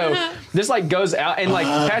 Christ. And so this like goes out and like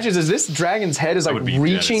Patches, as this dragon's head is like would be dead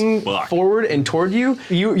reaching as fuck. forward and toward you,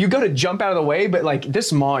 you go to jump out of the way, but like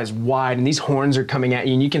this maw is wide and these horns are coming at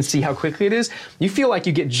you and you can see how quickly it is. You feel like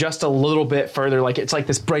you get just a little bit further, like it's like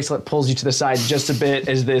this bracelet pulls you to the side just a bit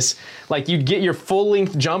as this, like you get your full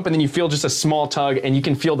length jump and then you feel just a small tug and you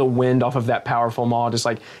can feel the wind off of that powerful maw just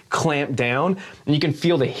like clamp down and you can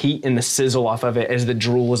feel the heat and the sizzle off of it as the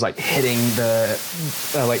drool is like hitting the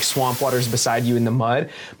like swamp waters beside you in the mud.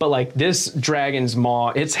 But like this dragon's maw,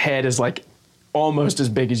 its head is like almost as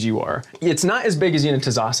big as you are. It's not as big as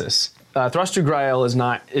Unitazasis. Thruster Grael is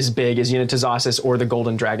not as big as Unitazasis or the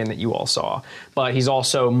golden dragon that you all saw, but he's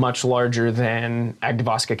also much larger than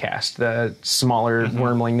Agdavaskakast, the smaller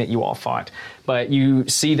wormling that you all fought. But you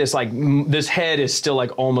see this like this head is still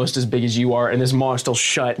like almost as big as you are, and this maw is still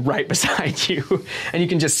shut right beside you, and you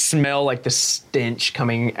can just smell like the stench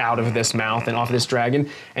coming out of this mouth and off of this dragon.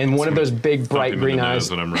 And one of those big bright green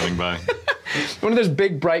eyes when I'm running by. One of those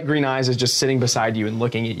big bright green eyes is just sitting beside you and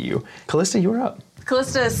looking at you. Callista, you're up.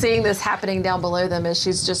 Callista is seeing this happening down below them as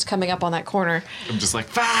she's just coming up on that corner. I'm just like,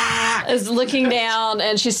 fuck! Is looking down,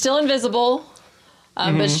 and she's still invisible,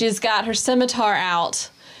 but she's got her scimitar out,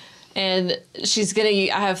 and she's gonna. I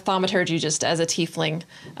have thaumaturgy just as a tiefling,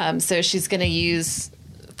 so she's gonna use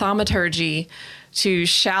thaumaturgy to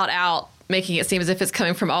shout out, making it seem as if it's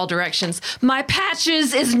coming from all directions. My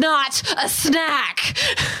Patches is not a snack.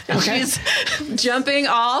 Okay. She's jumping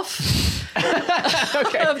off.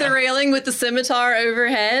 Of the railing with the scimitar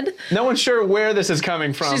overhead. No one's sure where this is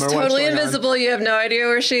coming from. She's or totally what's going invisible. You have no idea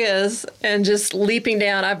where she is, and just leaping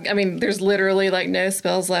down. I mean, there's literally like no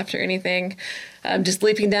spells left or anything. I'm just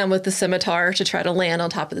leaping down with the scimitar to try to land on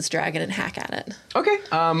top of this dragon and hack at it. Okay.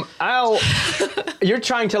 You're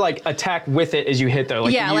trying to like attack with it as you hit though.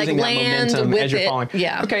 Like Yeah, you're like using that land momentum with as you're it. falling.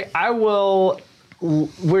 Yeah. Okay. I will.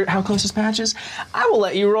 How close is Patches? I will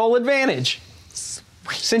let you roll advantage.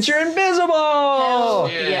 Since you're invisible.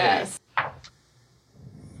 Yes.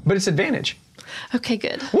 But it's advantage. Okay,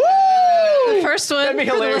 good. Woo! The first one That'd be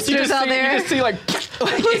for the hilarious. listeners out You there. just see like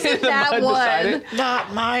in the that mud beside one? it.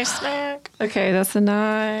 Not my snack. Okay, that's a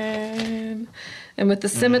 9. And with the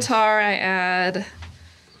scimitar, I add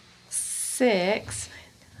 6. So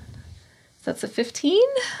that's a 15.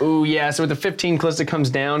 Ooh, yeah. So with the 15, Callista comes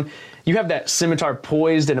down. You have that scimitar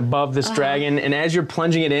poised and above this dragon, and as you're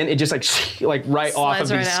plunging it in, it just like right off of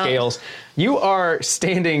Slides right these out. scales. You are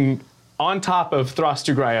standing on top of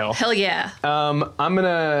Thruster Grael. Hell yeah. I'm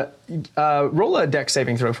gonna roll a dex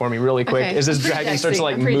saving throw for me really quick Okay. as this I'm pretty dragon starts to dexy.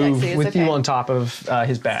 like I'm pretty move dexy. It's with you okay. on top of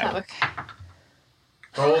his back. Okay.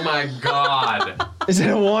 Oh my god. Is it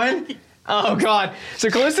a 1? Oh god. So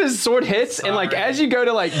Callista's sword hits, and like Sorry. as you go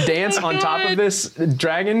to like dance on top of this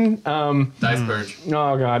dragon, Dice purge.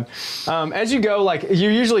 oh god. As you go, like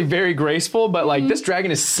you're usually very graceful, but like this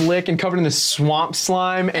dragon is slick and covered in this swamp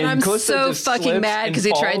slime, and I'm Callista so just fucking slips mad and because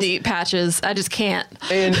he tried falls. to eat Patches. I just can't.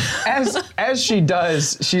 And as she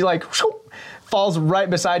does, she like falls right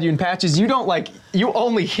beside you in Patches. You don't like. You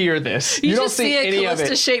only hear this. You don't just see a any of it.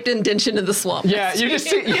 Callista-shaped indention in the swamp. Yeah, you just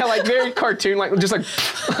see like very cartoon, like just like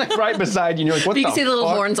right beside you. And you're like, what You the can see the little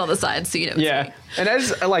fuck? horns on the side, so you know. It's Yeah, me. and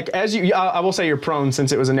as you, I will say you're prone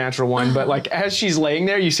since it was a natural one, but like as she's laying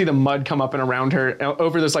there, you see the mud come up and around her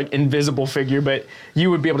over this like invisible figure, but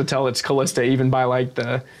you would be able to tell it's Callista even by like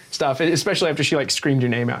the stuff, especially after she like screamed your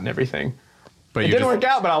name out and everything. But It didn't work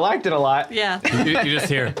out, but I liked it a lot. Yeah. You just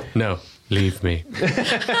hear, no, leave me.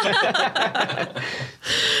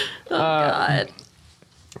 God.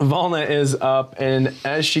 Volna is up, and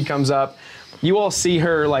as she comes up, you all see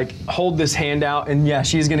her like hold this hand out, and yeah,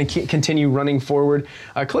 she's going to continue running forward.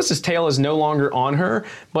 Callista's tail is no longer on her,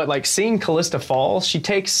 but like seeing Callista fall, she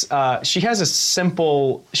takes. She has a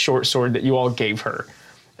simple short sword that you all gave her,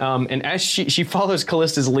 and as she follows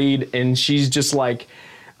Callista's lead, and she's just like.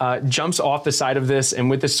 Jumps off the side of this, and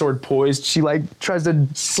with the sword poised, she like tries to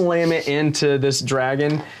slam it into this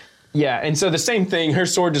dragon. Yeah, and so the same thing, her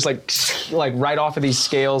sword just like right off of these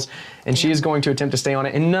scales, and she is going to attempt to stay on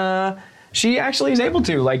it, and she actually is able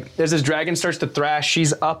to. Like, as this dragon starts to thrash,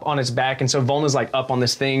 she's up on its back, and so Volna's like up on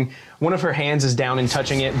this thing. One of her hands is down and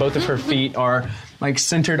touching it. Both of her feet are like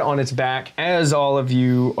centered on its back. As all of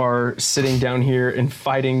you are sitting down here and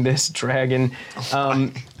fighting this dragon,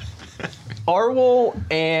 Arwol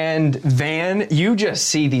and Van, you just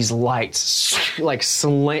see these lights like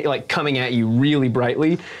coming at you really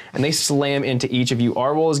brightly, and they slam into each of you.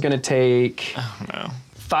 Arwol is going to take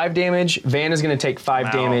 5 damage. Van is going to take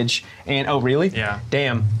 5 damage, and oh really? Yeah.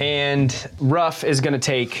 Damn. And Ruff is going to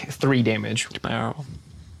take 3 damage.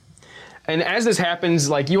 And as this happens,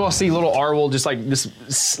 like you all see little Arwol just like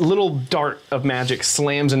this little dart of magic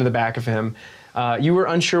slams into the back of him. You were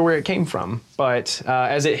unsure where it came from, but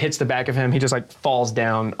as it hits the back of him, he just like falls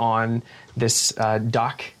down on this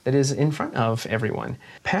dock that is in front of everyone.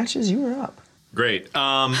 Patches, you are up. Great.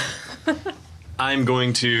 I'm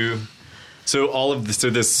going to. So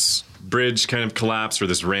this bridge kind of collapsed, or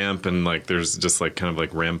this ramp, and like there's just like kind of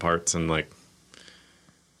like ramparts and like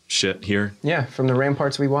shit here. Yeah, from the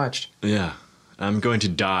ramparts we watched. Yeah, I'm going to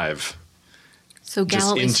dive So just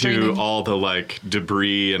gallantly into streaming. all the like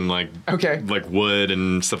debris and like wood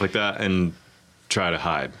and stuff like that, and try to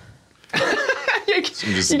hide. You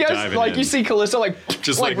guys like in. you see Callisto like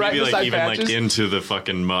Just like right maybe beside like even Patches. like into the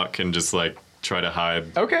fucking muck and just like try to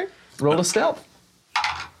hide. Okay, roll a stealth.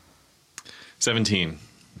 17.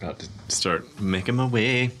 About to start making my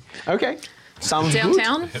way Okay, sounds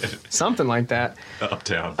Downtown? good. Something like that.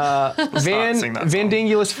 uptown. sing that song.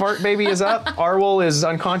 Vandingulus Fart Baby is up. Arwol is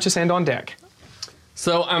unconscious and on deck.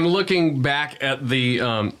 So I'm looking back at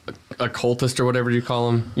the occultist or whatever you call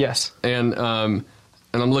him, Yes. and I'm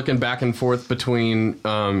looking back and forth between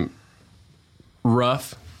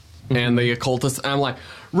Ruff and the occultist. And I'm like,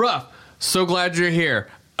 Ruff, so glad you're here.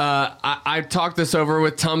 I talked this over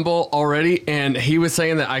with Tumble already, and he was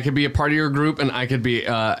saying that I could be a part of your group and I could be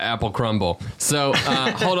Apple Crumble. So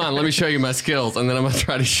hold on, let me show you my skills, and then I'm going to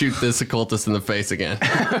try to shoot this occultist in the face again.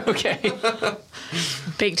 Okay.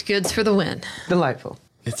 Baked goods for the win. Delightful.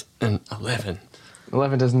 It's an 11.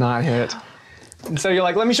 11 does not hit. And so you're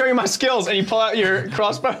like, let me show you my skills, and you pull out your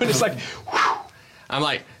crossbow and it's like, I'm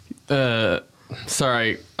like,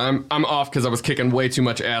 sorry, I'm off because I was kicking way too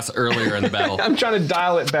much ass earlier in the battle. I'm trying to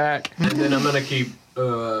dial it back. And then I'm gonna keep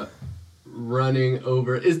running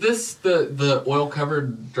over. Is this the oil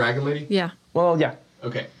covered dragon lady? Yeah. Well, yeah.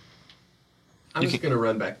 Okay. I'm just gonna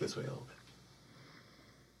run back this way a little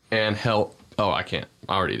bit. And help. Oh, I can't.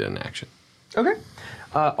 I already did an action. Okay.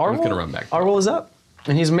 Arwol, gonna run back. Arwol is up,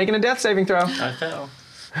 and he's making a death saving throw. I fell.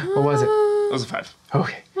 What was it? That was a 5.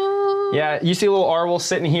 Okay. Yeah, you see a little Arwol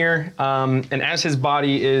sitting here, and as his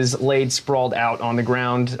body is laid sprawled out on the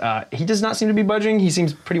ground, he does not seem to be budging. He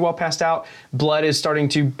seems pretty well passed out. Blood is starting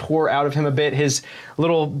to pour out of him a bit. His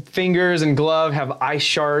little fingers and glove have ice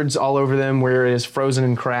shards all over them where it is frozen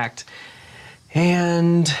and cracked.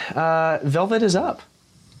 And Velvet is up.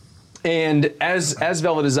 And as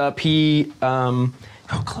Velvet is up, he... how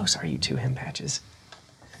close are you to him, Patches?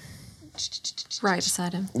 Right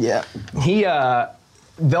beside him. Yeah. He,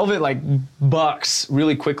 Velvet, like, bucks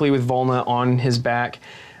really quickly with Volna on his back.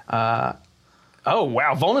 Oh,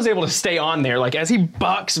 wow. Volna's able to stay on there. Like, as he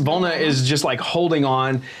bucks, Volna is just, like, holding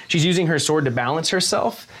on. She's using her sword to balance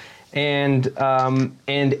herself. And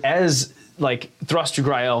as, like, Thruster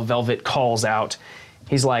Grael, Velvet calls out,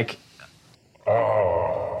 he's like,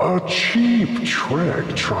 A cheap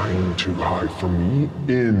trick trying to hide from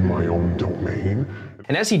me in my own domain.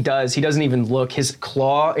 and as he doesn't even look. His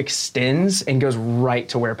claw extends and goes right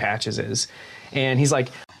to where Patches is. And he's like,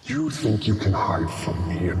 You think you can hide from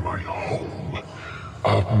me in my home?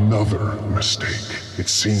 Another mistake. It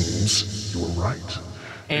seems you were right.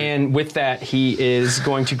 and with that, he is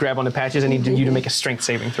going to grab onto Patches. I need you to make a strength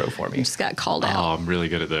saving throw for me. Just got called Oh, out. I'm really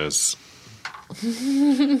good at those.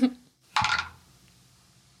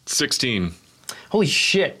 16. Holy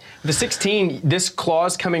shit. The 16, this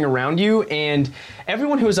claw's coming around you, and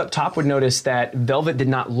everyone who was up top would notice that Velvet did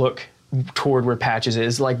not look toward where Patches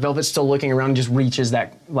is. Like, Velvet's still looking around and just reaches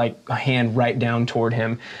that, like, a hand right down toward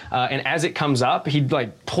him. And as it comes up, he,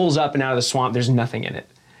 like, pulls up and out of the swamp. There's nothing in it.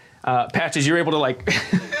 Patches, you're able to, like,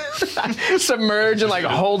 submerge and, like,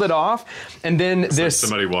 hold it off. And then Like this...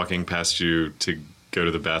 somebody walking past you to go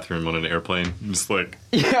to the bathroom on an airplane. Just like...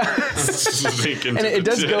 And it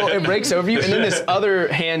does go, it breaks over you, and then this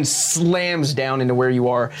other hand slams down into where you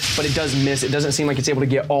are, but it does miss. It doesn't seem like it's able to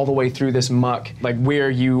get all the way through this muck, like where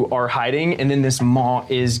you are hiding, and then this maw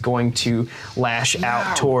is going to lash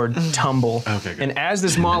out toward Tumble. Okay, good. And as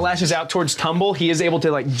this maw lashes out towards Tumble, he is able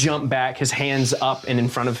to, like, jump back, his hands up and in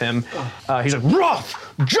front of him. He's like,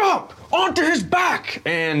 Ruff, jump onto his back!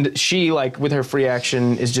 And she, like, with her free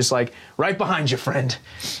action, is just like, right behind you, friend.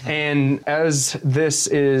 And as this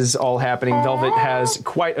is all happening, Velvet has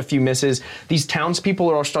quite a few misses. These townspeople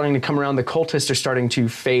are all starting to come around. The cultists are starting to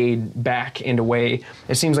fade back and away.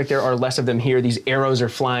 It seems like there are less of them here. These arrows are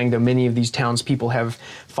flying, though many of these townspeople have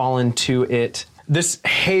fallen to it. This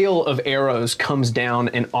hail of arrows comes down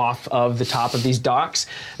and off of the top of these docks.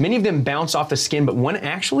 Many of them bounce off the skin, but one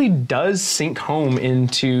actually does sink home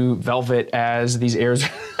into Velvet as these arrows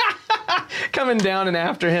are coming down and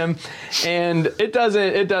after him. And it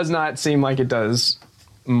does not seem like it does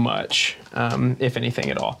much, if anything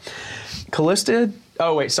at all. Callista.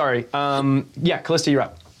 Oh wait, sorry. Yeah, Callista, you're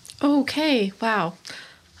up. Okay, wow.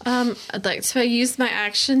 I'd like to use my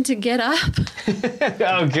action to get up.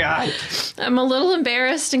 Oh God. I'm a little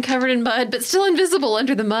embarrassed and covered in mud, but still invisible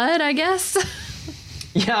under the mud, I guess.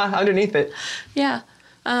 Yeah, underneath it. Yeah.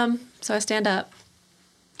 So I stand up.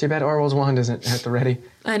 Too bad Orwell's wand isn't at the ready.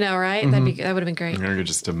 I know, right? That would have been great. You're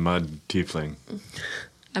just a mud tiefling.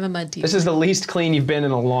 I'm a mud team. This is the least clean you've been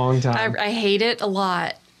in a long time. I hate it a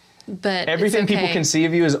lot, but Everything it's okay. people can see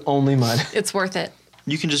of you is only mud. It's worth it.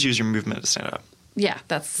 You can just use your movement to stand up. Yeah,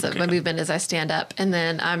 that's my movement is I stand up, and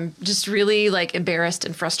then I'm just really like embarrassed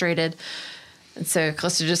and frustrated. And so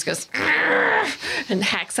Callista just goes and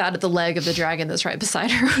hacks out at the leg of the dragon that's right beside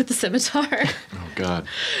her with the scimitar. Oh God.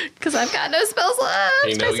 Because I've got no spells left.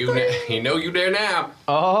 He know you there now.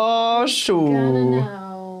 Oh, sure.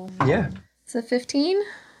 No. Yeah. Is it 15?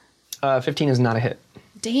 15 is not a hit.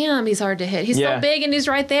 Damn, he's hard to hit. He's Yeah. so big and he's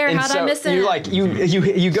right there. And How'd so I miss him?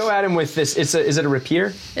 you go at him with this. Is it a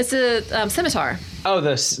rapier? It's a scimitar. Oh,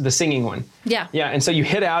 the singing one. Yeah. Yeah, and so you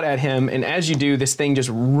hit out at him, and as you do, this thing just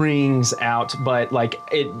rings out, but like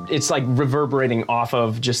it's like reverberating off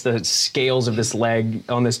of just the scales of this leg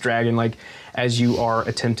on this dragon, like as you are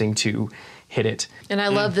attempting to hit it. And I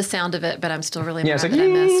love the sound of it, but I'm still really Yeah, mad it's like that I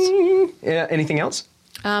missed. Yeah. Anything else?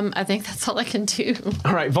 I think that's all I can do.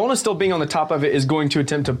 All right, Volna still being on the top of it is going to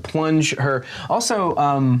attempt to plunge her. Also,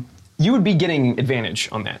 you would be getting advantage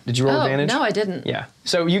on that. Did you roll advantage? No, I didn't. Yeah.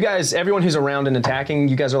 So you guys, everyone who's around and attacking,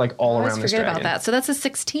 you guys are like all I always around this forget dragon. about that. So that's a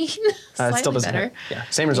 16. It Slightly still doesn't better. hit. Yeah,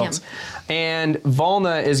 same results. And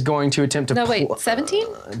Volna is going to attempt to No, wait, 17?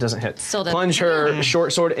 It doesn't hit. Still doesn't. Plunge her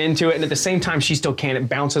short sword into it, and at the same time, she still can. It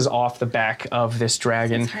bounces off the back of this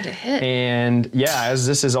dragon. It's hard to hit. And yeah, as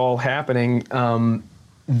this is all happening,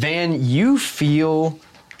 Van, you feel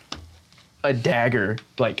a dagger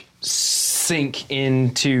like sink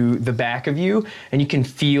into the back of you, and you can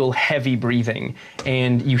feel heavy breathing.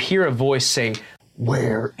 And you hear a voice say,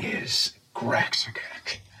 Where is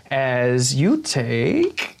Graxagak? as you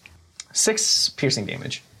take 6 piercing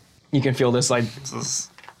damage. You can feel this like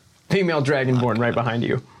female dragonborn right behind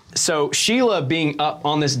you. So Sheila being up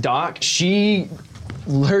on this dock, she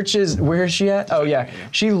lurches, where is she at? Oh yeah,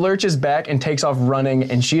 she lurches back and takes off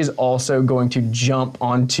running, and she is also going to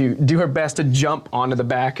do her best to jump onto the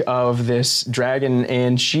back of this dragon,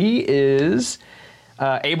 and she is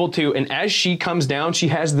able to, and as she comes down, she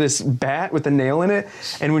has this bat with a nail in it,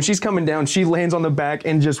 and when she's coming down, she lands on the back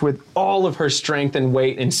and just with all of her strength and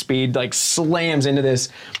weight and speed, like slams into this,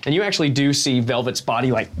 and you actually do see Velvet's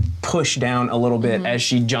body like push down a little bit as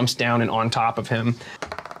she jumps down and on top of him.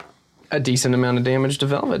 A decent amount of damage to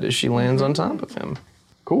Velvet as she lands on top of him.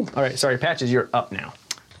 Cool. All right, sorry, Patches, you're up now.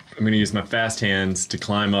 I'm going to use my fast hands to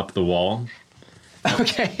climb up the wall.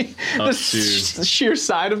 Okay. Up The to- sheer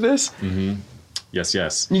side of this. Yes,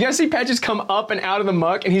 yes. You guys see Patches come up and out of the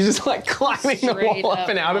muck, and he's just like climbing the Straight wall up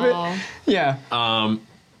and out of wall. it. Yeah.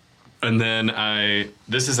 And then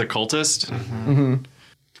this is a cultist.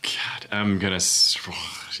 God, I'm going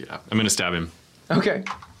to stab him. Okay.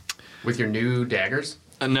 With your new daggers?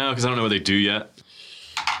 No, because I don't know what they do yet.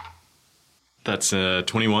 That's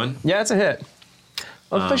 21. Yeah, it's a hit.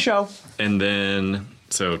 Of the show. And then,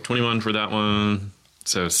 so 21 for that one.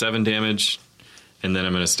 So 7 damage. And then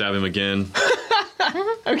I'm going to stab him again.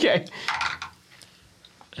 Okay.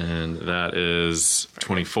 And that is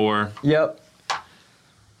 24 Yep.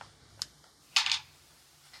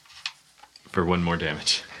 for 1 more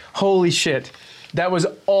damage. Holy shit. That was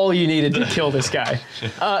all you needed to kill this guy. He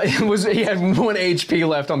had 1 HP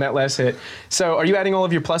left on that last hit. So are you adding all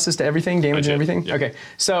of your pluses to everything, damage and did, everything? yeah. Okay.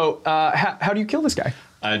 So how do you kill this guy?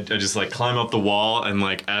 I just like climb up the wall, and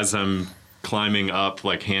like as I'm climbing up,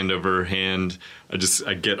 like hand over hand,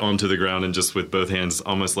 I get onto the ground, and just with both hands,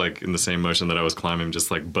 almost like in the same motion that I was climbing,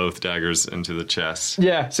 just like both daggers into the chest.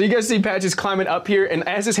 Yeah, so you guys see Patches climbing up here, and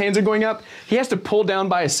as his hands are going up, he has to pull down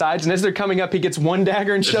by his sides, and as they're coming up, he gets 1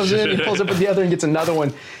 dagger and shoves it in, he pulls up with the other and gets another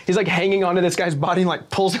one. He's like hanging onto this guy's body and like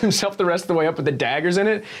pulls himself the rest of the way up with the daggers in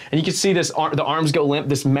it, and you can see the arms go limp,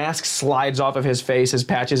 this mask slides off of his face as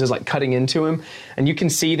Patches is like cutting into him, and you can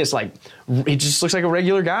see this like, he just looks like a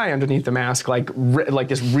regular guy underneath the mask, like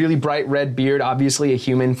this really bright red beard, obviously a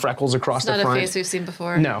human, freckles across It's not the front. a face we've seen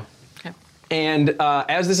before. No. Okay. And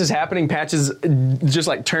as this is happening, Patches just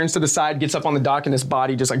like turns to the side, gets up on the dock, and this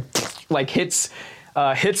body just like hits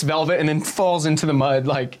Velvet and then falls into the mud,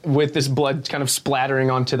 like with this blood kind of splattering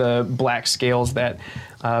onto the black scales that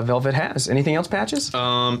Velvet has. Anything else, Patches?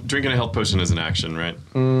 Drinking a health potion is an action, right?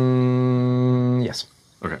 Yes.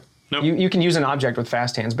 Okay. Nope. You can use an object with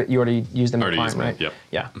fast hands, but you already used them to Already climb, used mine, right? yep.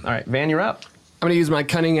 Yeah. All right, Van, you're up. I'm going to use my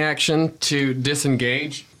cunning action to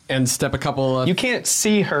disengage and step a couple of... You can't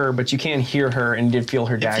see her, but you can hear her and did feel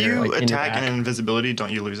her If dagger. you like, in your attack back. in invisibility,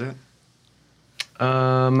 don't you lose it?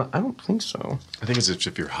 I don't think so. I think it's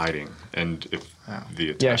if you're hiding and if the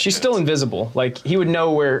attack Yeah, she's still invisible. Like he would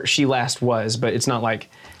know where she last was, but it's not like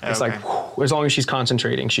it's Okay. like whew, as long as she's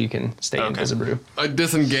concentrating, she can stay invisible. I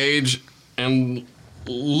disengage and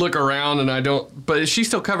look around, and I don't... But is she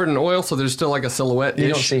still covered in oil, so there's still like a silhouette? You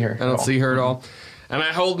don't see her I at don't all. see her at all. And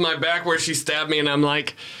I hold my back where she stabbed me, and I'm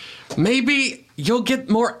like, maybe you'll get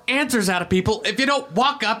more answers out of people if you don't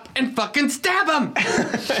walk up and fucking stab them.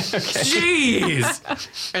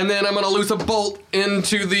 Jeez. And then I'm going to loose a bolt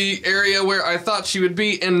into the area where I thought she would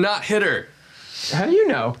be and not hit her. How do you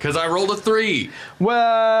know? Because I rolled a 3.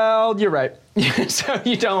 Well, you're right. So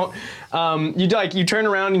you don't. You turn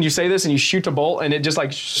around and you say this and you shoot a bolt and it just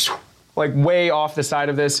like way off the side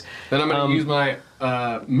of this. Then I'm going to use my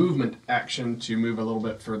movement action to move a little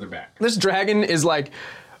bit further back. This dragon is like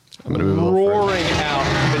I'm going to move a little further. roaring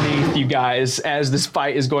out beneath you guys as this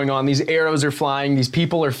fight is going on. These arrows are flying. These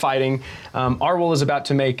people are fighting. Arwol is about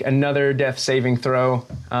to make another death saving throw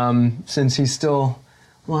since he's still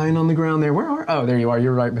lying on the ground there. Oh, there you are.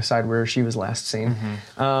 You're right beside where she was last seen.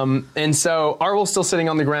 And so Arwol's still sitting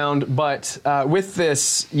on the ground, but with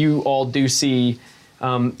this, you all do see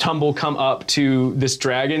Tumble come up to this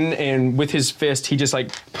dragon, and with his fist, he just like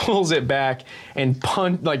pulls it back and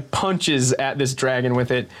punches at this dragon with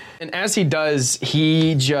it. And as he does,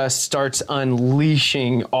 he just starts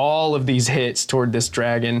unleashing all of these hits toward this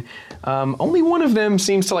dragon. Only one of them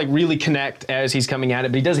seems to like really connect as he's coming at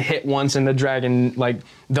it, but he does hit once, and the dragon, like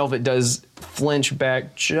Velvet, does flinch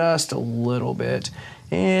back just a little bit.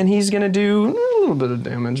 And he's gonna do a little bit of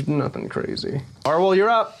damage, nothing crazy. Arwol, you're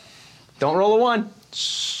up. Don't roll a 1.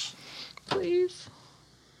 Please.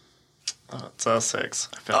 It's a 6.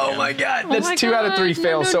 I failed again. God, Oh that's my 2 out of 3 God.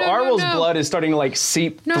 fails. No, So no, no, Arwol's no. blood is starting to like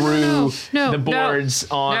seep No, through no, the boards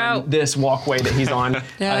on no. this walkway that he's on. His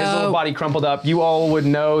little No. body crumpled up. You all would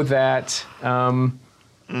know that the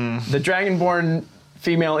Dragonborn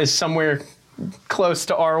female is somewhere close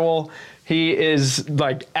to Arwol. He is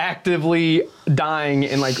like actively dying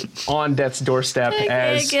and like on death's doorstep I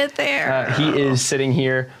as can't get there. he is sitting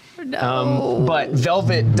here. No. But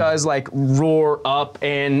Velvet does like roar up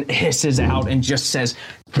and hisses out and just says,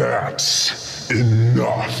 That's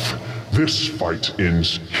enough. This fight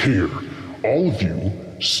ends here. All of you,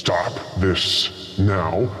 stop this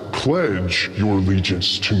now. Pledge your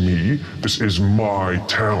allegiance to me. This is my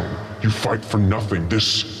town. You fight for nothing.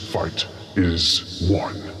 This fight is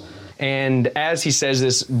won. and as he says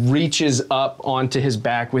this, reaches up onto his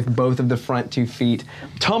back with both of the front 2 feet.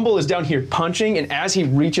 Tumble is down here punching, and as he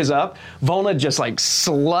reaches up, Volna just like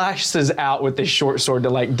slashes out with this short sword to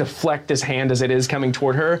like deflect his hand as it is coming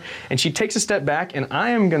toward her, and she takes a step back, and I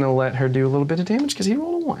am gonna let her do a little bit of damage because he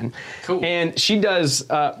rolled a 1. Cool. And she does,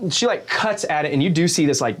 she like cuts at it, and you do see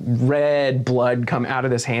this like red blood come out of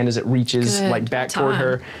this hand as it reaches Good like back toward time.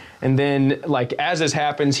 her. And then like as this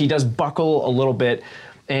happens, he does buckle a little bit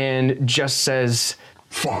and just says,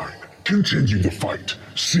 Fine. Continue the fight.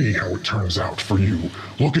 See how it turns out for you.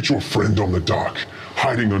 Look at your friend on the dock,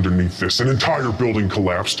 hiding underneath this. An entire building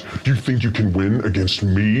collapsed. You think you can win against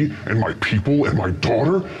me and my people and my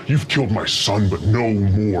daughter? You've killed my son, but no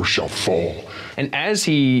more shall fall. and as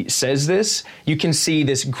he says this, you can see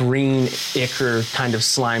this green ichor kind of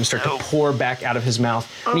slime start to pour back out of his mouth.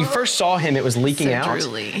 When you first saw him, it was leaking So out.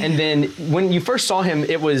 drooly. And then when you first saw him,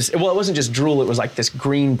 it wasn't just drool, it was like this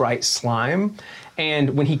green, bright slime.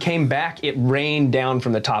 And when he came back, it rained down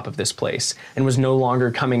from the top of this place and was no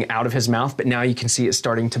longer coming out of his mouth, but now you can see it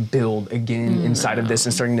starting to build again inside of this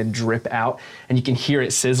and starting to drip out, and you can hear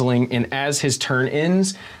it sizzling. And as his turn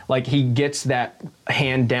ends, like he gets that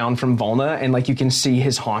hand down from Volna, and like you can see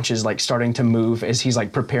his haunches like starting to move as he's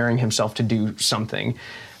like preparing himself to do something.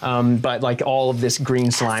 But like all of this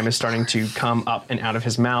green slime is starting to come up and out of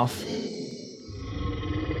his mouth.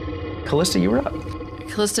 Callista, you were up.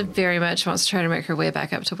 Callista very much wants to try to make her way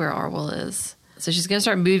back up to where Arwol is. So she's going to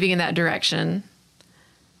start moving in that direction.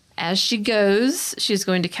 As she goes, she's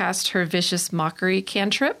going to cast her Vicious Mockery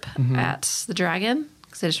cantrip at the dragon,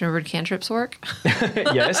 because I just remembered cantrips work.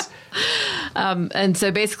 Yes. And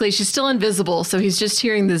so basically she's still invisible, so he's just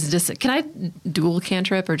hearing this distant... Can I dual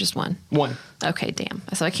cantrip or just one? 1. Okay, damn.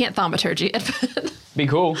 So I can't thaumaturgy it. Be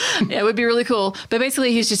cool. Yeah, it would be really cool. But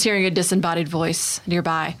basically, he's just hearing a disembodied voice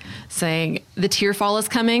nearby saying, the Tearfall is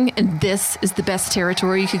coming, and this is the best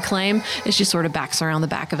territory you could claim. And she sort of backs around the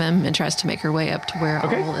back of him and tries to make her way up to where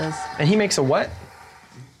Okay. Arwol is. And he makes a what?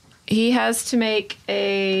 He has to make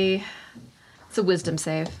it's a wisdom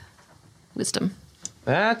save. Wisdom.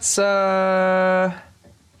 That's an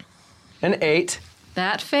 8.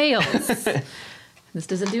 That fails. This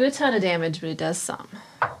doesn't do a ton of damage, but it does some.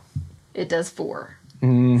 It does 4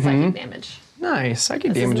 psychic damage. Nice.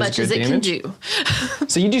 Psychic That's damage as much is as good it damage. can do.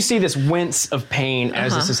 So you do see this wince of pain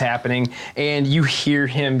as this is happening, and you hear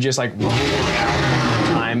him just like roar out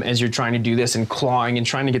time as you're trying to do this and clawing and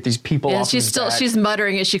trying to get these people And off his back. she's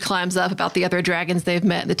muttering as she climbs up about the other dragons they've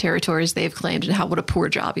met, the territories they've claimed, and what a poor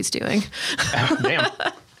job he's doing. Damn.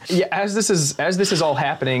 Yeah, as this is all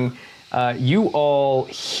happening, you all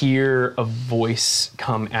hear a voice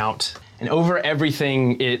come out, and over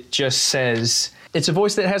everything it just says. It's a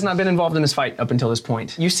voice that has not been involved in this fight up until this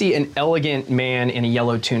point. You see an elegant man in a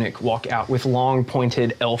yellow tunic walk out with long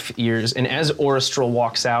pointed elf ears, and as Oristral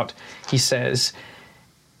walks out, he says,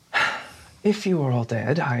 "If you are all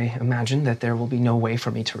dead, I imagine that there will be no way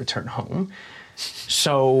for me to return home.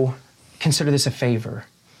 So consider this a favor,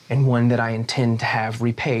 and one that I intend to have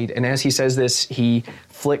repaid." And as he says this, he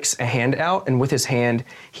flicks a hand out, and with his hand,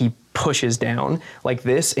 he pushes down like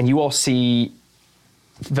this, and you all see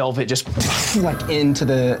Velvet just like into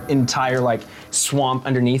the entire like swamp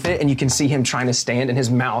underneath it, and you can see him trying to stand, and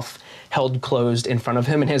his mouth held closed in front of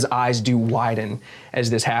him, and his eyes do widen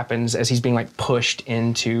as this happens, as he's being like pushed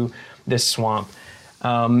into this swamp.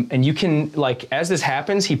 And you can like, as this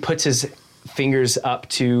happens, he puts his fingers up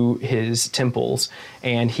to his temples,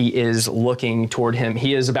 and he is looking toward him.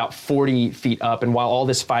 He is about 40 feet up, and while all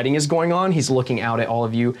this fighting is going on, he's looking out at all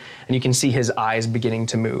of you, and you can see his eyes beginning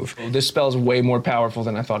to move. This spell is way more powerful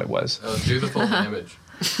than I thought it was. Do the full damage.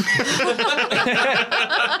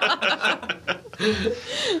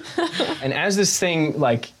 And as this thing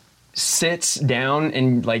like sits down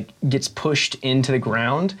and like gets pushed into the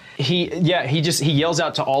ground, he yells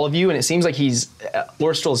out to all of you, and it seems like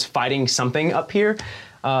Oristral is fighting something up here.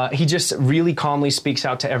 He just really calmly speaks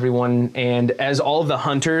out to everyone, and as all of the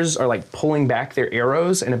hunters are like pulling back their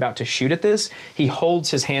arrows and about to shoot at this, he holds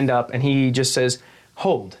his hand up and he just says,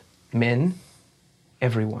 "Hold, men,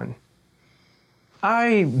 everyone.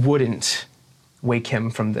 I wouldn't wake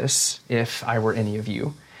him from this if I were any of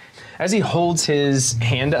you." As he holds his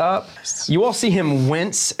hand up, you all see him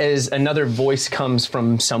wince as another voice comes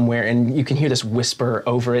from somewhere, and you can hear this whisper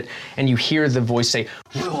over it, and you hear the voice say,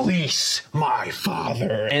 "Release my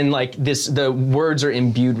father." And like the words are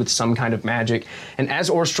imbued with some kind of magic. And as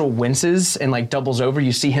Oristral winces and like doubles over,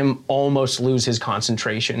 you see him almost lose his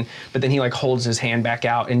concentration, but then he like holds his hand back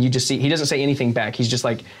out, and you just see, he doesn't say anything back. He's just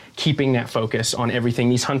like keeping that focus on everything.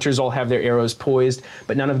 These hunters all have their arrows poised,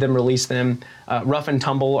 but none of them release them. Rough and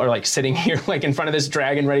Tumble are like sitting here like in front of this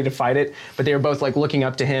dragon ready to fight it, but they are both like looking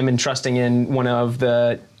up to him and trusting in one of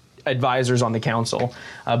the advisors on the council.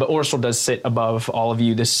 But Oristral does sit above all of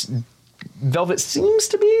you. This Velvet seems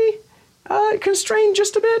to be constrained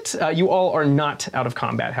just a bit. You all are not out of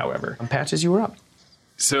combat, however. Patches, you were up.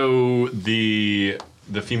 So the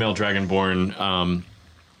female dragonborn,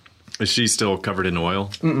 is she still covered in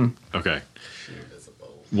oil? Mm-mm. Okay.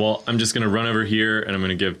 Well, I'm just gonna run over here and I'm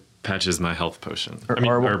gonna give Patches my health potion.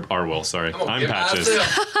 Arwell, sorry. I'm Patches.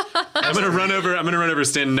 I'm gonna run over,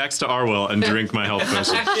 stand next to Arwell and drink my health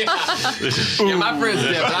potion. Yeah, my friend's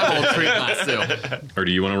dead, but I won't treat myself. Or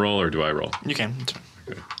do you want to roll, or do I roll? You can.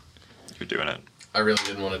 You're doing it. I really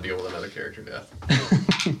didn't want to deal with another character death.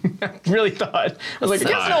 Really thought. I was like, I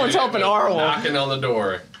guess no one's helping Arwell. Knocking on the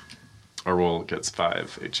door. Arwell gets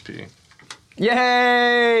 5 HP.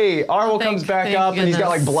 Yay! Arwell comes back thank up, and he's got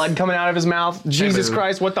like goodness. blood coming out of his mouth. Jesus boo.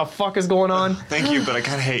 Christ, what the fuck is going on? Thank you, but I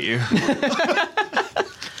kind of hate you.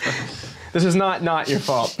 This is not your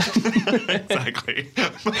fault. Exactly.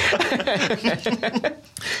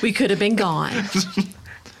 We could have been gone.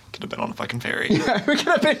 Could have been on a fucking ferry. We could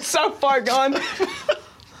have been so far gone.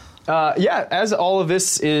 Yeah, as all of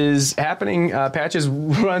this is happening, Patches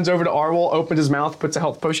runs over to Arwell, opens his mouth, puts a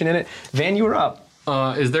health potion in it. Van, you were up.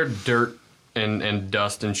 Is there dirt and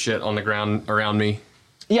dust and shit on the ground around me?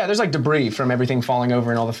 Yeah, there's like debris from everything falling over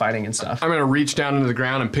and all the fighting and stuff. I'm going to reach down into the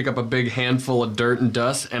ground and pick up a big handful of dirt and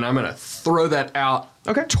dust, and I'm going to throw that out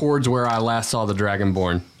towards where I last saw the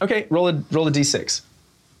Dragonborn. Okay, roll a d6.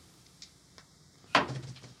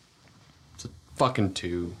 It's a fucking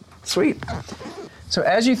 2. Sweet. So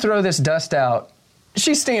as you throw this dust out,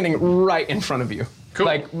 she's standing right in front of you. Cool.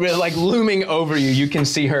 Like looming over you, you can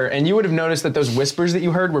see her, and you would have noticed that those whispers that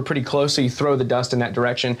you heard were pretty close. So you throw the dust in that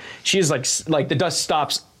direction. She is like the dust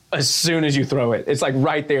stops as soon as you throw it. It's like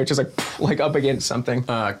right there, just like up against something.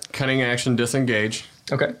 Cunning action, disengage.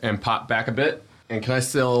 Okay. And pop back a bit. And can I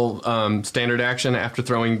still standard action after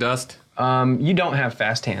throwing dust? You don't have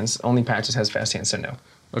fast hands. Only Patches has fast hands, so no.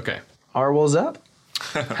 Okay. Arwell's up.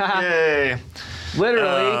 Yay. Literally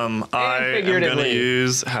I and am going to figuratively.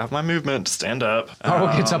 use half my movement to stand up.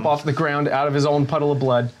 Arwol gets up off the ground out of his own puddle of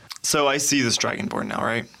blood. So I see this dragonborn now,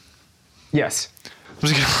 right? Yes. I'm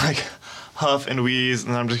just going to huff and wheeze,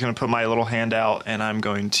 and I'm just going to put my little hand out, and I'm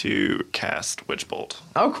going to cast Witch Bolt.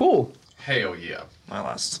 Oh, cool. Hell yeah. My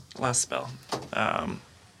last spell.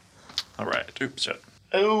 All right. Oops, shit.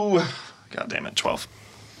 Oh, god damn it. 12.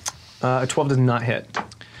 12 does not hit.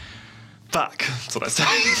 Fuck. That's what I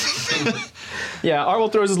said. Yeah,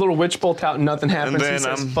 Arwol throws his little witch bolt out and nothing happens. And then he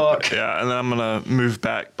says, fuck. Yeah, and then I'm going to move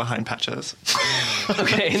back behind Patches.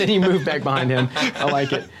 Okay, and then you move back behind him. I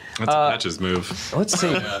like it. That's a Patches move. Let's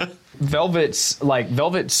see. Velvet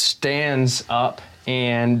stands up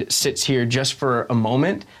and sits here just for a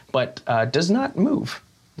moment, but does not move.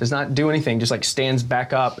 Does not do anything. Just like stands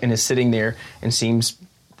back up and is sitting there and seems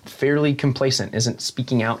fairly complacent. Isn't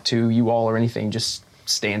speaking out to you all or anything. Just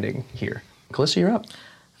standing here. Calista, you're up.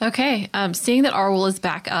 Okay, seeing that Arwol is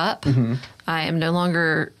back up, I am no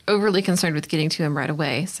longer overly concerned with getting to him right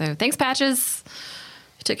away. So thanks, Patches.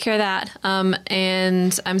 You took care of that.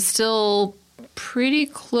 And I'm still pretty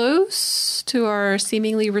close to our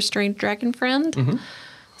seemingly restrained dragon friend.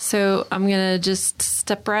 So I'm going to just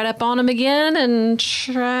step right up on him again and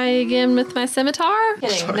try again with my scimitar.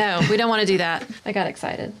 Kidding. No, we don't want to do that. I got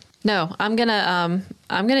excited. No, I'm going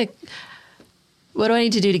to... What do I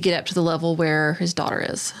need to do to get up to the level where his daughter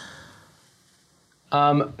is?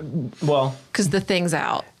 Well, Because the thing's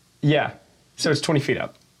out. yeah. So it's 20 feet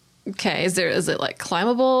up. Okay, is it like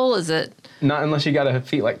climbable? Is it Not unless you got a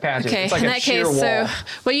feet like Patches. okay? It's like in a that sheer case, wall. so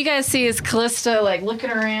what you guys see is Callista like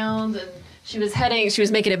looking around, and she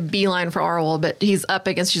was making a beeline for Arwol, but he's up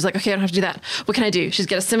against. She's like, okay, I don't have to do that. What can I do? She's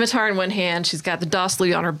got a scimitar in one hand. She's got the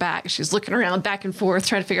Dossley on her back. She's looking around back and forth,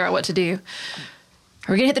 trying to figure out what to do.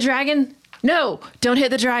 Are we gonna hit the dragon? No, don't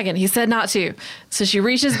hit the dragon. He said not to. So she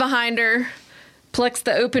reaches behind her, plucks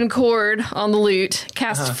the open cord on the lute,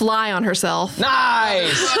 casts fly on herself.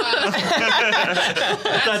 Nice!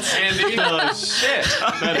 That's handy. Oh shit!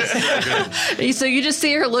 That is so good. So you just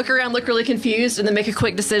see her look around, look really confused, and then make a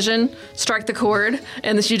quick decision, strike the cord,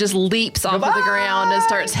 and then she just leaps off of the ground and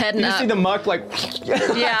starts heading You up. see the muck like...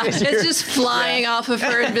 Yeah, it's just flying off of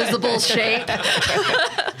her invisible shape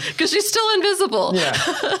because she's still invisible.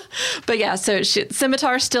 Yeah. But yeah, so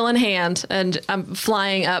scimitar still in hand, and I'm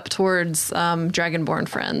flying up towards Dragonborn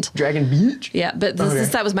friend. Dragon Beach? Yeah, but since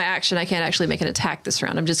that was my action, I can't actually make an attack this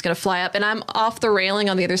round. I'm just going to fly up, and I'm off the railing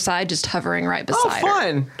on the other side, just hovering right Oh, beside her.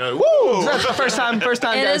 fun! Woo! That's the first time, It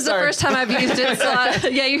guys. is the Sorry. first time I've used it. So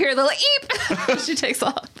yeah, you hear the little eep. She takes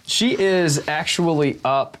off. She is actually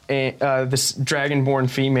up, this dragonborn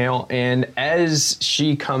female, and as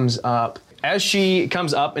she comes up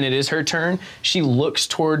and it is her turn, she looks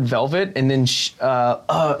toward Velvet, and then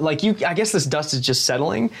I guess this dust is just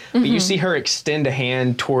settling, but you see her extend a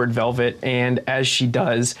hand toward Velvet, and as she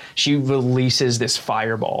does, she releases this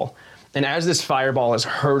fireball. And as this fireball is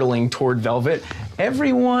hurtling toward Velvet,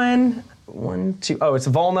 everyone, it's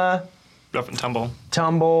Volna, Rough and tumble.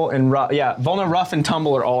 Tumble, and Volna, Ruff, and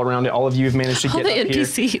Tumble are all around it. All of you have managed to All get the up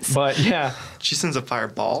NPCs. here. But yeah, She sends a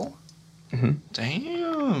fireball.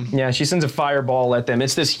 Damn. yeah, she sends a fireball at them.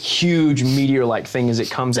 It's this huge meteor-like thing as it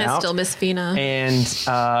comes I out. still miss Fina. And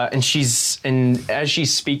as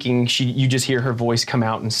she's speaking, you just hear her voice come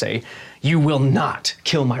out and say, "You will not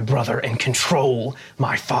kill my brother and control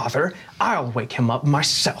my father. I'll wake him up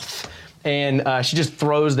myself." And she just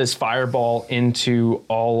throws this fireball into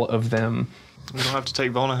all of them. We don't have to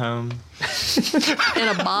take Volna home. In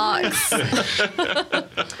a box.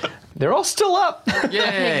 They're all still up.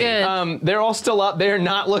 Good. They're all still up. They're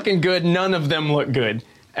not looking good. None of them look good.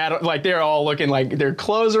 They're all looking like their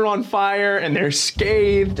clothes are on fire and they're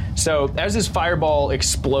scathed. So as this fireball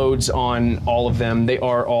explodes on all of them, they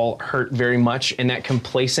are all hurt very much. And that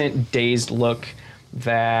complacent, dazed look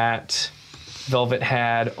that Velvet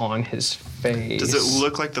had on his face. Does it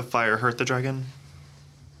look like the fire hurt the dragon?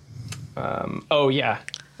 Oh, yeah.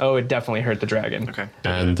 Oh, it definitely hurt the dragon. Okay.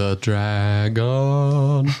 And the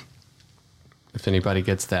dragon. If anybody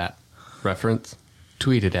gets that reference,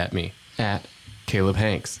 tweet it at me at Caleb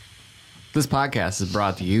Hanks. This podcast is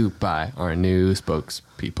brought to you by our new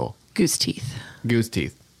spokespeople, Goose teeth. Goose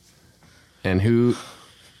Teeth. And who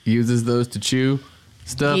uses those to chew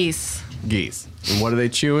stuff? Geese. Geese. And what are they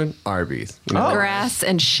chewing? Arby's. You know? Grass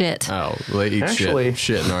and shit. Oh, they eat Actually-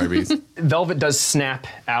 shit and Arby's. Velvet does snap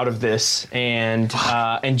out of this and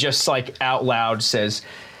just like out loud says,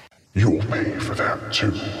 You'll pay for that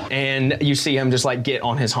too. And you see him just like get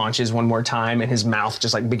on his haunches one more time, and his mouth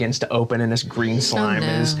just like begins to open, and this green slime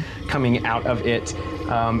is coming out of it.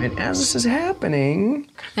 And as this is happening,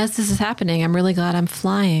 I'm really glad I'm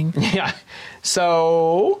flying. yeah.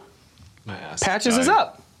 So My ass Patches died. is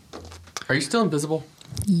up. Are you still invisible?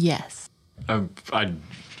 Yes. I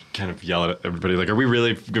kind of yell at everybody, like, are we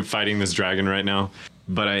really fighting this dragon right now?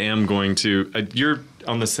 But I am going to. You're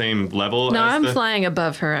on the same level No, as I'm the, flying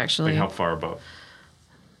above her, actually. Like, how far above?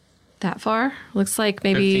 That far? Looks like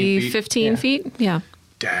maybe 15 feet. Yeah.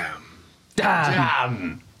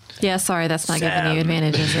 Damn. Yeah, sorry, that's not giving you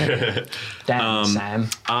advantage, is it? Damn, Sam.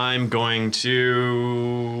 I'm going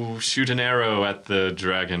to shoot an arrow at the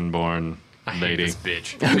dragonborn lady. This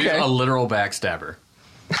bitch. She's a literal backstabber.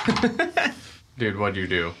 Dude, what'd you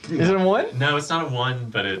do? Is it a 1? No, it's not a 1,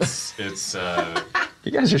 but it's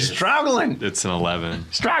You guys are struggling. it's an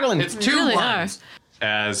 11. Struggling. It's two really ones.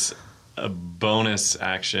 As a bonus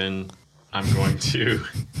action, I'm going to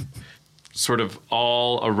sort of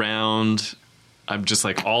all around. I'm just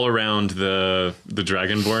like all around the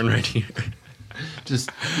dragonborn right here. Just,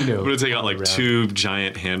 I'm gonna take out like 2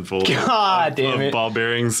 giant handfuls God damn of it. ball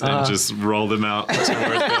bearings and just roll them out towards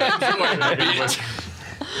the.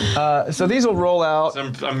 So these will roll out.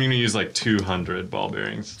 I'm gonna use like 200 ball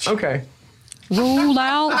bearings. Okay. Roll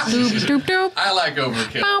out. Doop, doop, doop. I like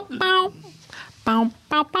overkill. Bow, bow. Bow,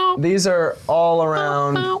 bow, bow. These are all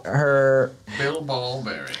around her Bill ball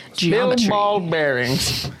bearing. Geometry. ball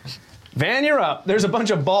bearings. Van, you're up. There's a bunch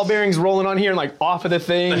of ball bearings rolling on here and like off of the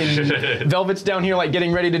thing, and Velvet's down here like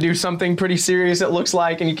getting ready to do something pretty serious, it looks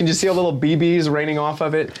like, and you can just see a little BBs raining off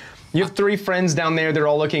of it. You have 3 friends down there. They're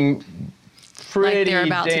all looking pretty they're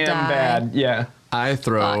about to damn die. bad. Yeah. I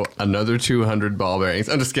throw another 200 ball bearings.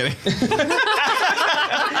 I'm just kidding.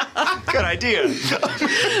 Good idea.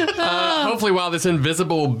 Hopefully, while this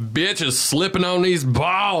invisible bitch is slipping on these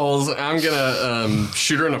balls, I'm gonna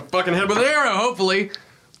shoot her in the fucking head with an arrow, hopefully.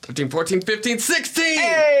 13, 14, 15, 16!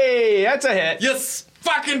 Hey, that's a hit. Yes,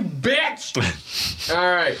 fucking bitch!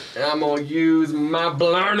 Alright, I'm gonna use my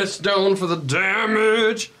Blarney Stone for the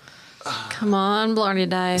damage. Come on, Blarney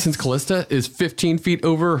dice. Since Callista is 15 feet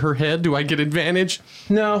over her head, do I get advantage?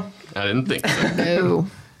 No. I didn't think so. No.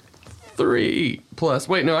 3 plus.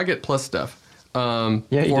 Wait, no, I get plus stuff. Yeah,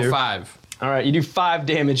 you 4, do. 5. All right, you do 5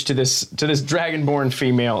 damage to this dragonborn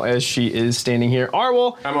female as she is standing here.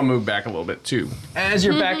 Arwol, I'm gonna move back a little bit too. as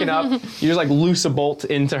you're backing up, you just like loose a bolt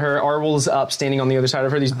into her. Arwol's up, standing on the other side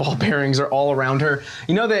of her. These ball bearings are all around her.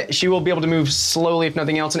 You know that she will be able to move slowly, if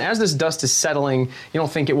nothing else. And as this dust is settling, you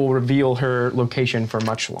don't think it will reveal her location for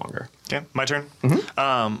much longer. Okay, my turn.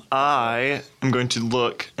 I am going to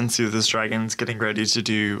look and see that this dragon's getting ready to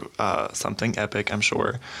do something epic, I'm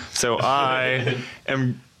sure. So I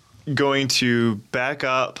am going to back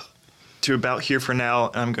up to about here for now,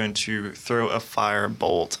 and I'm going to throw a fire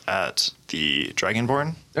bolt at the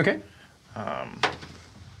dragonborn. Okay.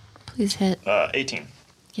 Please hit. 18.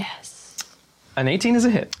 Yes. An 18 is a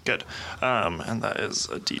hit. Good. And that is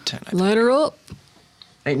a D10. I think. Light her up.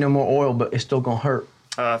 Ain't no more oil, but it's still gonna hurt.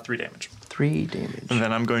 3 damage. 3 damage. And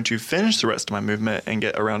then I'm going to finish the rest of my movement and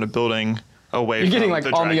get around a building away You're from getting like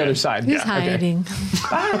the on the dragon. other side. Who's Yeah, okay. hiding?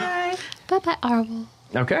 Bye. Bye-bye, Arwol.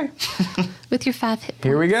 Okay. With your 5 hit points.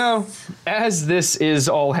 Here we go. As this is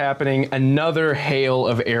all happening, another hail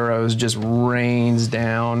of arrows just rains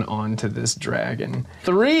down onto this dragon.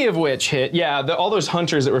 3 of which hit. Yeah, all those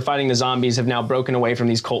hunters that were fighting the zombies have now broken away from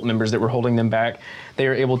these cult members that were holding them back. They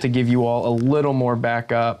are able to give you all a little more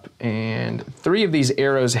backup, and 3 of these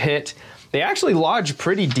arrows hit. They actually lodge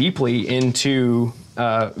pretty deeply into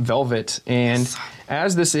Velvet, and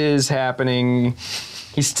as this is happening,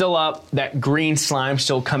 he's still up, that green slime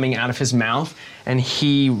still coming out of his mouth, and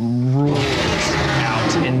he roars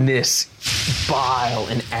out, and this bile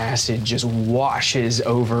and acid just washes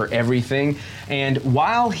over everything. And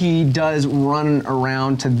while he does run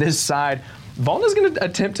around to this side, Volna's gonna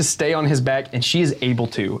attempt to stay on his back, and she is able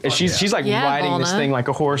to. She's like Yeah, riding this Volna. thing like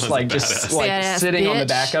a horse, like just like Badass sitting on the bitch.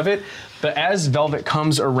 back of it. But as Velvet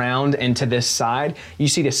comes around and to this side, you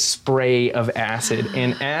see this spray of acid.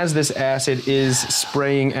 And as this acid is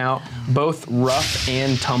spraying out, both Rough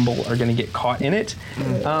and Tumble are going to get caught in it.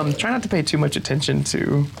 Try not to pay too much attention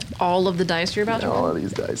to All of the dice you're about to roll. all of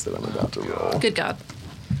these dice that I'm about to roll. Good God.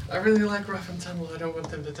 I really like Rough and Tumble. I don't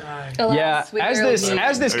want them to die. Yeah,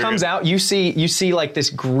 as this comes out, you see like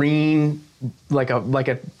this green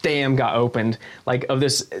a dam got opened, like of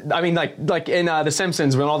this. I mean, like in The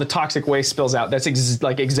Simpsons when all the toxic waste spills out. That's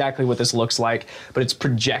exactly what this looks like, but it's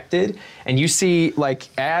projected, and you see like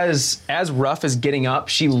as Ruff is getting up,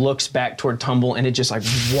 she looks back toward Tumble, and it just like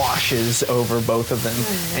washes over both of them,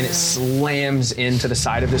 and it slams into the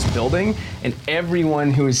side of this building, and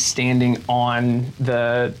everyone who is standing on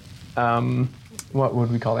the what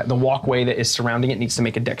would we call that? The walkway that is surrounding it needs to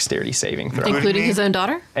make a dexterity saving throw. Including his own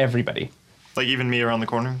daughter? Everybody. Like even me around the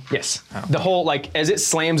corner? Yes. Oh. The whole, like, as it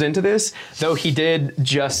slams into this, though he did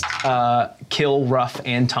just kill Ruff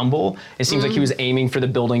and Tumble, it seems like he was aiming for the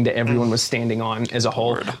building that everyone was standing on as a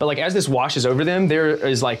whole. But, like, as this washes over them, there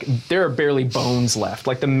are barely bones left.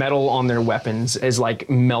 Like, the metal on their weapons is, like,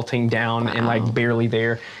 melting down and, like, barely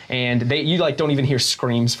there. And you, like, don't even hear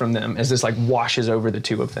screams from them as this, like, washes over the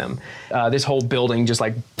two of them. This whole building just,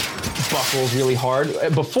 like, buckles really hard.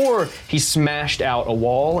 Before, he smashed out a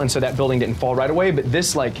wall, and so that building didn't fall right away, but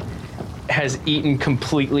this, like, has eaten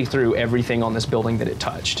completely through everything on this building that it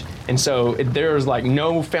touched. And so there's, like,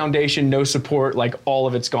 no foundation, no support, like, all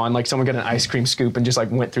of it's gone. Like, someone got an ice cream scoop and just, like,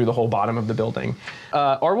 went through the whole bottom of the building.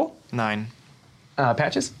 Arwol? 9.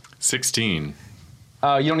 Patches? 16. You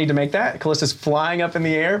don't need to make that. Callista's flying up in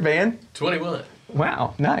the air. Van? 21.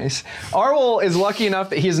 Wow, nice. Arwol is lucky enough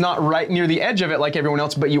that he's not right near the edge of it like everyone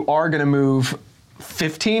else, but you are going to move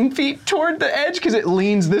 15 feet toward the edge because it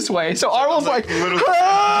leans this way. So Arwol's like, as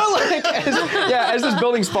this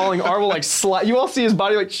building's falling, Arwol like slide. You all see his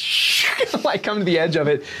body like come to the edge of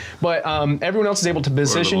it. But everyone else is able to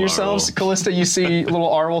position yourselves. Arwol. Callista, you see little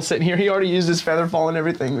Arwol sitting here. He already used his feather fall and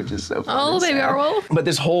everything, which is so fun. Oh, and baby sad. Arwol. But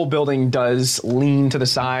this whole building does lean to the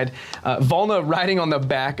side. Volna, riding on the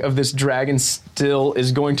back of this dragon, still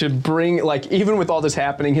is going to bring, like, even with all this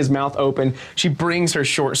happening, his mouth open, she brings her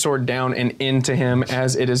short sword down and into him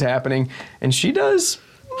as it is happening. And she does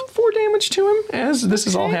 4 damage to him as this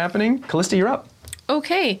is all happening. Callista, you're up.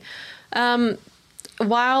 Okay.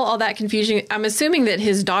 While all that confusion, I'm assuming that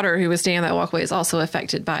his daughter, who was standing on that walkway, is also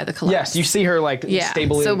affected by the collapse. Yes, you see her, like,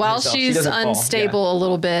 stable. So while herself. She she's doesn't fall. unstable a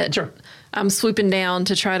little bit, Sure. I'm swooping down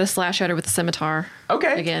to try to slash at her with the scimitar.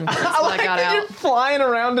 Okay. Again, 'cause I like I got that out. you're flying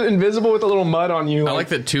around invisible with a little mud on you. I like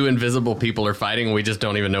that 2 invisible people are fighting and we just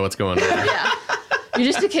don't even know what's going on. Yeah. You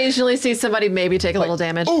just occasionally see somebody maybe take a little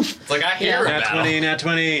damage. Oof. It's like I hear Yeah. a Nat battle. 20, nat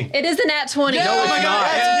 20. It is a nat 20. No, it's not.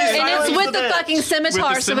 And it's Silence with the bitch. fucking scimitar,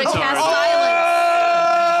 With the so it scimitar. casts silence.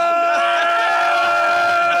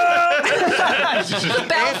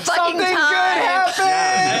 About fucking Something time. good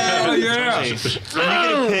happened!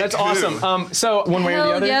 Yeah. That's awesome. So one way or the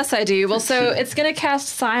Hell other? yes, I do. Well, so it's going to cast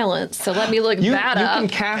silence. So let me look You that up. can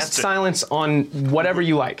cast Cast it. silence on whatever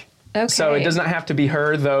you like. Okay. So it does not have to be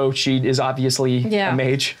her, though she is obviously Yeah. a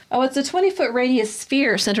mage. Oh, it's a 20-foot radius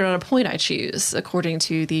sphere centered on a point I choose, according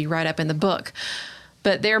to the write-up in the book.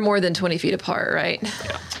 But they're more than 20 feet apart, right?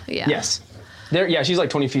 Yeah. Yes. Yeah, she's like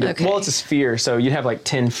 20 feet. Okay. Well, it's a sphere, so you'd have like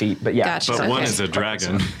 10 feet, but yeah. Gotcha. But Okay. one is a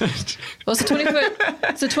dragon. Well, it's a 20-foot.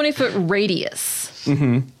 It's a 20-foot radius.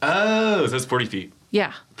 Oh, so that's 40 feet.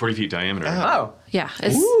 Yeah. 40 feet diameter. Oh. Yeah,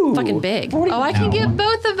 it's Ooh. fucking big. Oh, I can get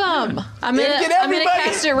both of them. I'm gonna get everybody.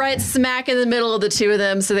 cast it right smack in the middle of the two of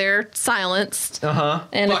them, so they're silenced. Uh-huh.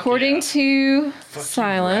 And Fuck according yeah. to you,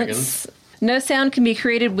 silence, no sound can be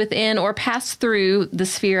created within or pass through the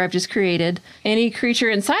sphere I've just created. Any creature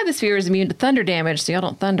inside the sphere is immune to thunder damage, so y'all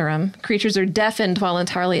don't thunder them. Creatures are deafened while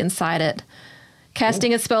entirely inside it.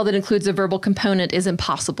 Casting a spell that includes a verbal component is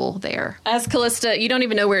impossible there. As Callista, you don't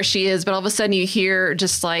even know where she is, but all of a sudden you hear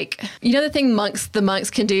just like, you know the thing the monks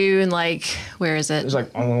can do, and like, where is it? It's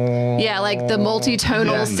like, oh. Yeah, like the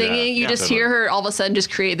multi-tonal Yeah. singing. You Yeah, just totally. hear her all of a sudden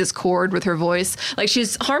just create this chord with her voice. Like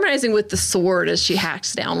she's harmonizing with the sword as she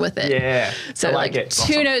hacks down with it. Yeah. So I like like it.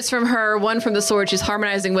 two notes from her, one from the sword. She's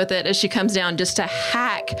harmonizing with it as she comes down just to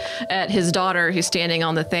hack at his daughter who's standing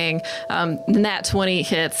on the thing. Nat 20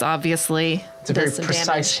 hits, obviously. It's a very Does some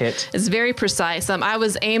precise damage. hit. It's very precise. I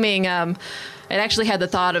was aiming. It actually had the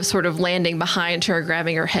thought of sort of landing behind her,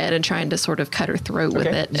 grabbing her head, and trying to sort of cut her throat with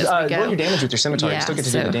it as we go. Roll your damage with your scimitar. You still get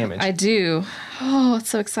to do the damage. I do. Oh, it's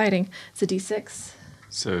so exciting. It's a D6.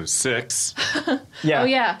 So 6. Yeah. Oh,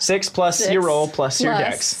 yeah. 6 plus Six your roll plus your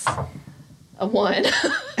plus dex. A 1.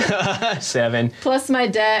 7. Plus my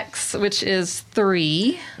dex, which is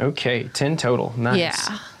 3. Okay, 10 total. Nice.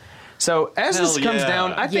 Yeah. So as this Hell comes yeah.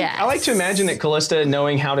 down, I think Yes. I like to imagine that Callista,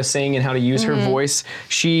 knowing how to sing and how to use her voice,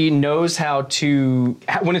 she knows how to,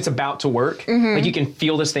 when it's about to work, like you can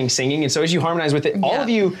feel this thing singing. And so as you harmonize with it, all Yeah. of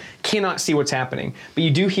you cannot see what's happening. But you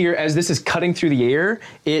do hear, as this is cutting through the air,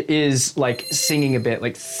 it is like singing a bit.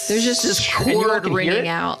 Like There's just this and you all chord can hear ringing it.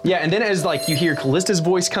 out. Yeah, and then as like you hear Callista's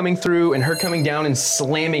voice coming through and her coming down and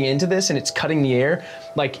slamming into this and it's cutting the air,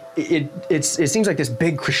 like it seems like this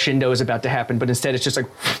big crescendo is about to happen, but instead it's just like,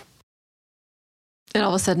 And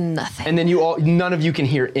all of a sudden, nothing. and then none of you can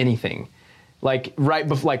hear anything, like right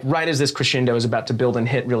as this crescendo is about to build and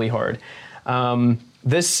hit really hard.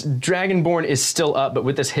 This Dragonborn is still up, but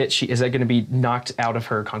with this hit, she is going to be knocked out of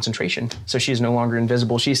her concentration, so she is no longer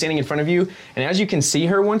invisible. She's standing in front of you, and as you can see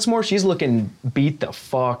her once more, she's looking beat the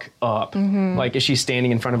fuck up. Like as she's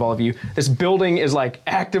standing in front of all of you, this building is like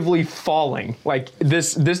actively falling. Like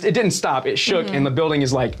this it didn't stop; it shook, and the building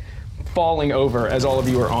is like falling over as all of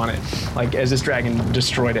you are on it, like as this dragon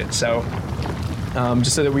destroyed it. So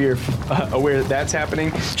just so that we are aware that that's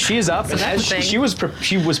happening, she is up, and that's as the thing.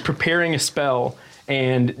 she was preparing a spell,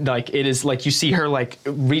 and like it is like you see her like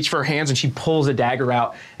reach for her hands, and she pulls a dagger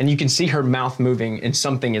out, and you can see her mouth moving, and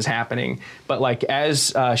something is happening. But like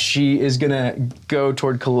as she is gonna go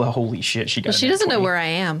toward holy shit, she got. Well, she doesn't know where I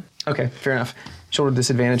am. Okay, fair enough. Shoulder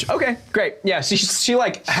disadvantage. Okay, great. Yeah, she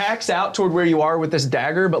like hacks out toward where you are with this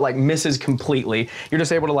dagger, but like misses completely. You're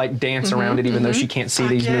just able to like dance around it, even though she can't see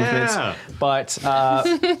these movements. But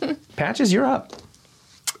Patches, you're up.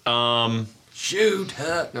 Shoot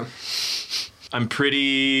her. No. I'm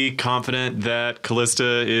pretty confident that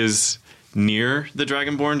Callista is near the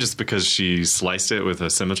Dragonborn just because she sliced it with a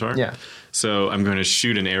scimitar. Yeah. So I'm going to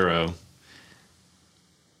shoot an arrow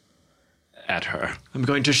at her. I'm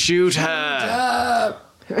going to shoot her.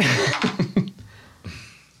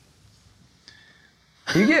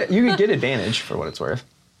 You could get advantage for what it's worth,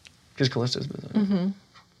 because Callista's been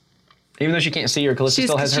even though she can't see her, Callista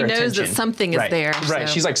still has her She knows attention. that something is Right. there. Right,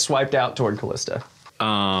 so. she's like swiped out toward Callista.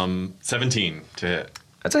 17 to hit.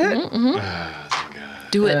 That's a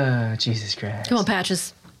hit. Do it. Jesus Christ. Come on,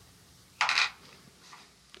 Patches.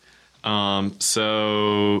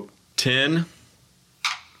 So 10,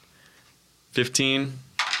 15,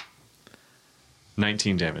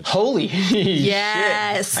 19 damage. Holy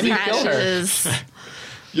Yes, How do you kill her? Patches.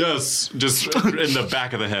 Yes, just in the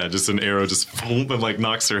back of the head. Just an arrow just boom, and like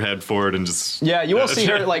knocks her head forward and just. Yeah, you will see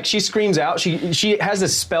her, like, she screams out. She has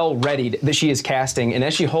this spell readied that she is casting, and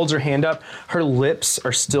as she holds her hand up, her lips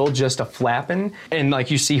are still just a flapping, and, like,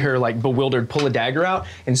 you see her, like, bewildered pull a dagger out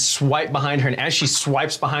and swipe behind her, and as she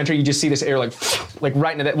swipes behind her, you just see this arrow, like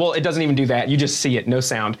right into that. Well, it doesn't even do that. You just see it, no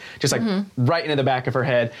sound. Just, like, right into the back of her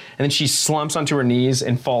head, and then she slumps onto her knees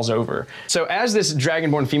and falls over. So as this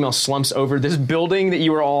Dragonborn female slumps over, this building that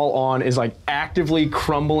you were all on is, like, actively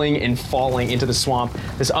crumbling and falling into the swamp.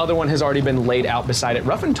 This other one has already been laid out beside it.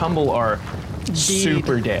 Rough and Tumble are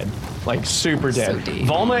super dead. Like, super dead. So deep.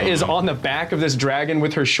 Valma is on the back of this dragon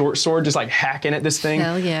with her short sword, just like hacking at this thing.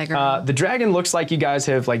 Hell yeah, girl. The dragon looks like you guys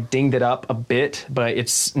have like dinged it up a bit, but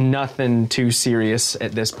it's nothing too serious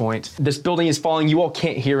at this point. This building is falling. You all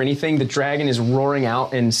can't hear anything. The dragon is roaring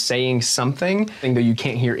out and saying something, though you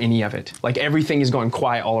can't hear any of it. Like, everything is going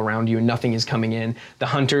quiet all around you and nothing is coming in. The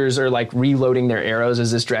hunters are like reloading their arrows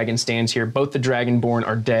as this dragon stands here. Both the Dragonborn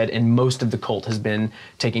are dead and most of the cult has been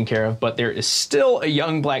taken care of, but there is still a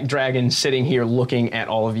young black dragon sitting here looking at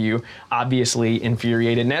all of you, obviously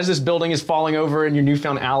infuriated. And as this building is falling over and your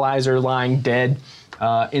newfound allies are lying dead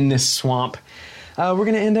in this swamp, we're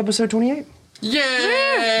going to end episode 28.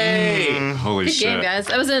 Yay! Holy Good shit. game, guys.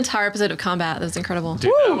 That was an entire episode of combat. That was incredible.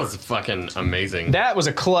 Dude, that was fucking amazing. That was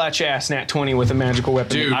a clutch ass nat 20 with a magical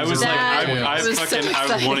weapon. Dude, I was like, That I was so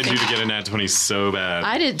I wanted you to exciting. get a nat 20 so bad.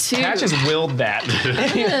 I did too. Patch just willed that.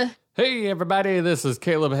 Hey everybody, this is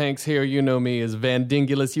Caleb Hanks here. You know me as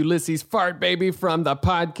Vandingulus Ulysses Fart Baby from the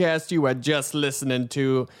podcast you are just listening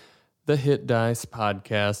to, the Hit Dice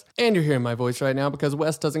Podcast. And you're hearing my voice right now because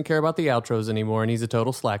Wes doesn't care about the outros anymore and he's a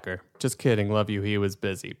total slacker. Just kidding, love you, he was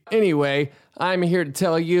busy. Anyway, I'm here to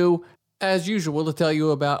tell you, as usual, to tell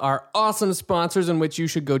you about our awesome sponsors in which you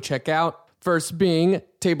should go check out. First being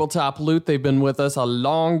Tabletop Loot. They've been with us a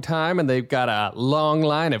long time and they've got a long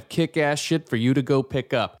line of kick-ass shit for you to go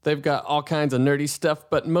pick up. They've got all kinds of nerdy stuff,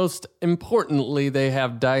 but most importantly, they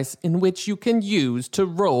have dice in which you can use to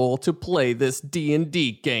roll to play this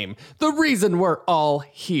D&D game. The reason we're all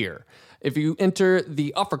here. If you enter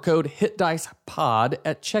the offer code HitDicePod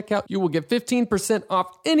at checkout, you will get 15%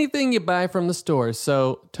 off anything you buy from the store.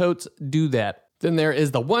 So, totes, do that. Then there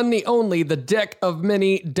is the one, the only,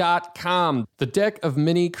 thedeckofmany.com. The Deck of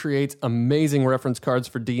Many creates amazing reference cards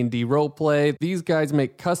for D&D roleplay. These guys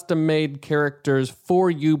make custom-made characters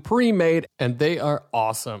for you, pre-made, and they are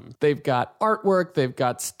awesome. They've got artwork, they've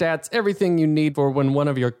got stats, everything you need for when one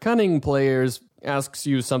of your cunning players asks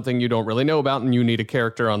you something you don't really know about and you need a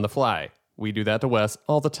character on the fly. We do that to Wes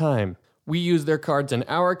all the time. We use their cards in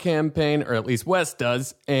our campaign, or at least Wes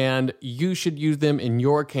does, and you should use them in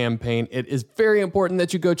your campaign. It is very important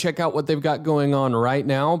that you go check out what they've got going on right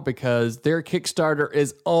now because their Kickstarter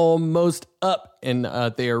is almost up and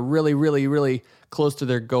they are really, really, really close to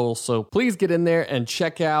their goal. So please get in there and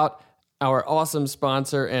check out our awesome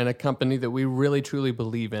sponsor and a company that we really, truly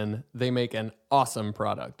believe in. They make an awesome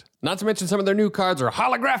product. Not to mention some of their new cards are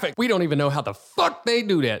holographic. We don't even know how the fuck they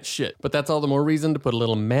do that shit. But that's all the more reason to put a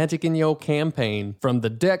little magic in your campaign from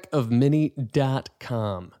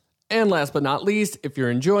thedeckofmany.com. And last but not least, if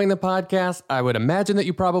you're enjoying the podcast, I would imagine that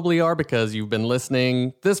you probably are because you've been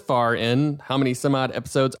listening this far in. How many some odd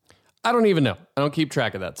episodes? I don't even know. I don't keep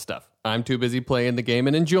track of that stuff. I'm too busy playing the game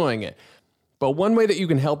and enjoying it. But one way that you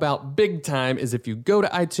can help out big time is if you go to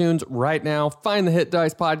iTunes right now, find the Hit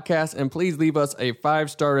Dice Podcast, and please leave us a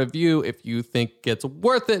 5-star review if you think it's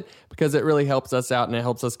worth it, because it really helps us out and it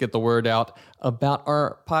helps us get the word out about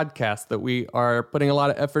our podcast that we are putting a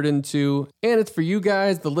lot of effort into. And it's for you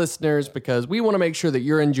guys, the listeners, because we want to make sure that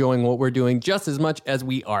you're enjoying what we're doing just as much as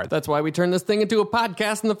we are. That's why we turned this thing into a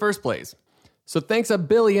podcast in the first place. So thanks a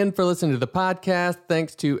billion for listening to the podcast.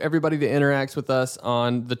 Thanks to everybody that interacts with us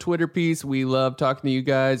on the Twitter piece. We love talking to you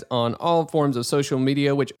guys on all forms of social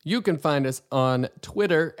media, which you can find us on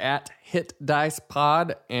Twitter at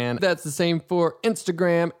HitDicePod. And that's the same for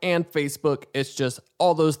Instagram and Facebook. It's just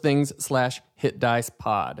all those things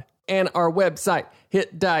 /HitDicePod. And our website,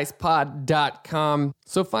 hitdicepod.com.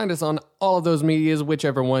 So find us on all of those medias,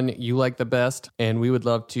 whichever one you like the best. And we would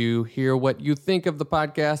love to hear what you think of the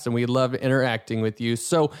podcast, and we love interacting with you.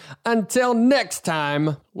 So until next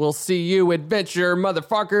time, we'll see you adventure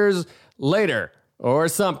motherfuckers later or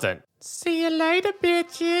something. See you later,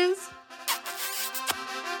 bitches.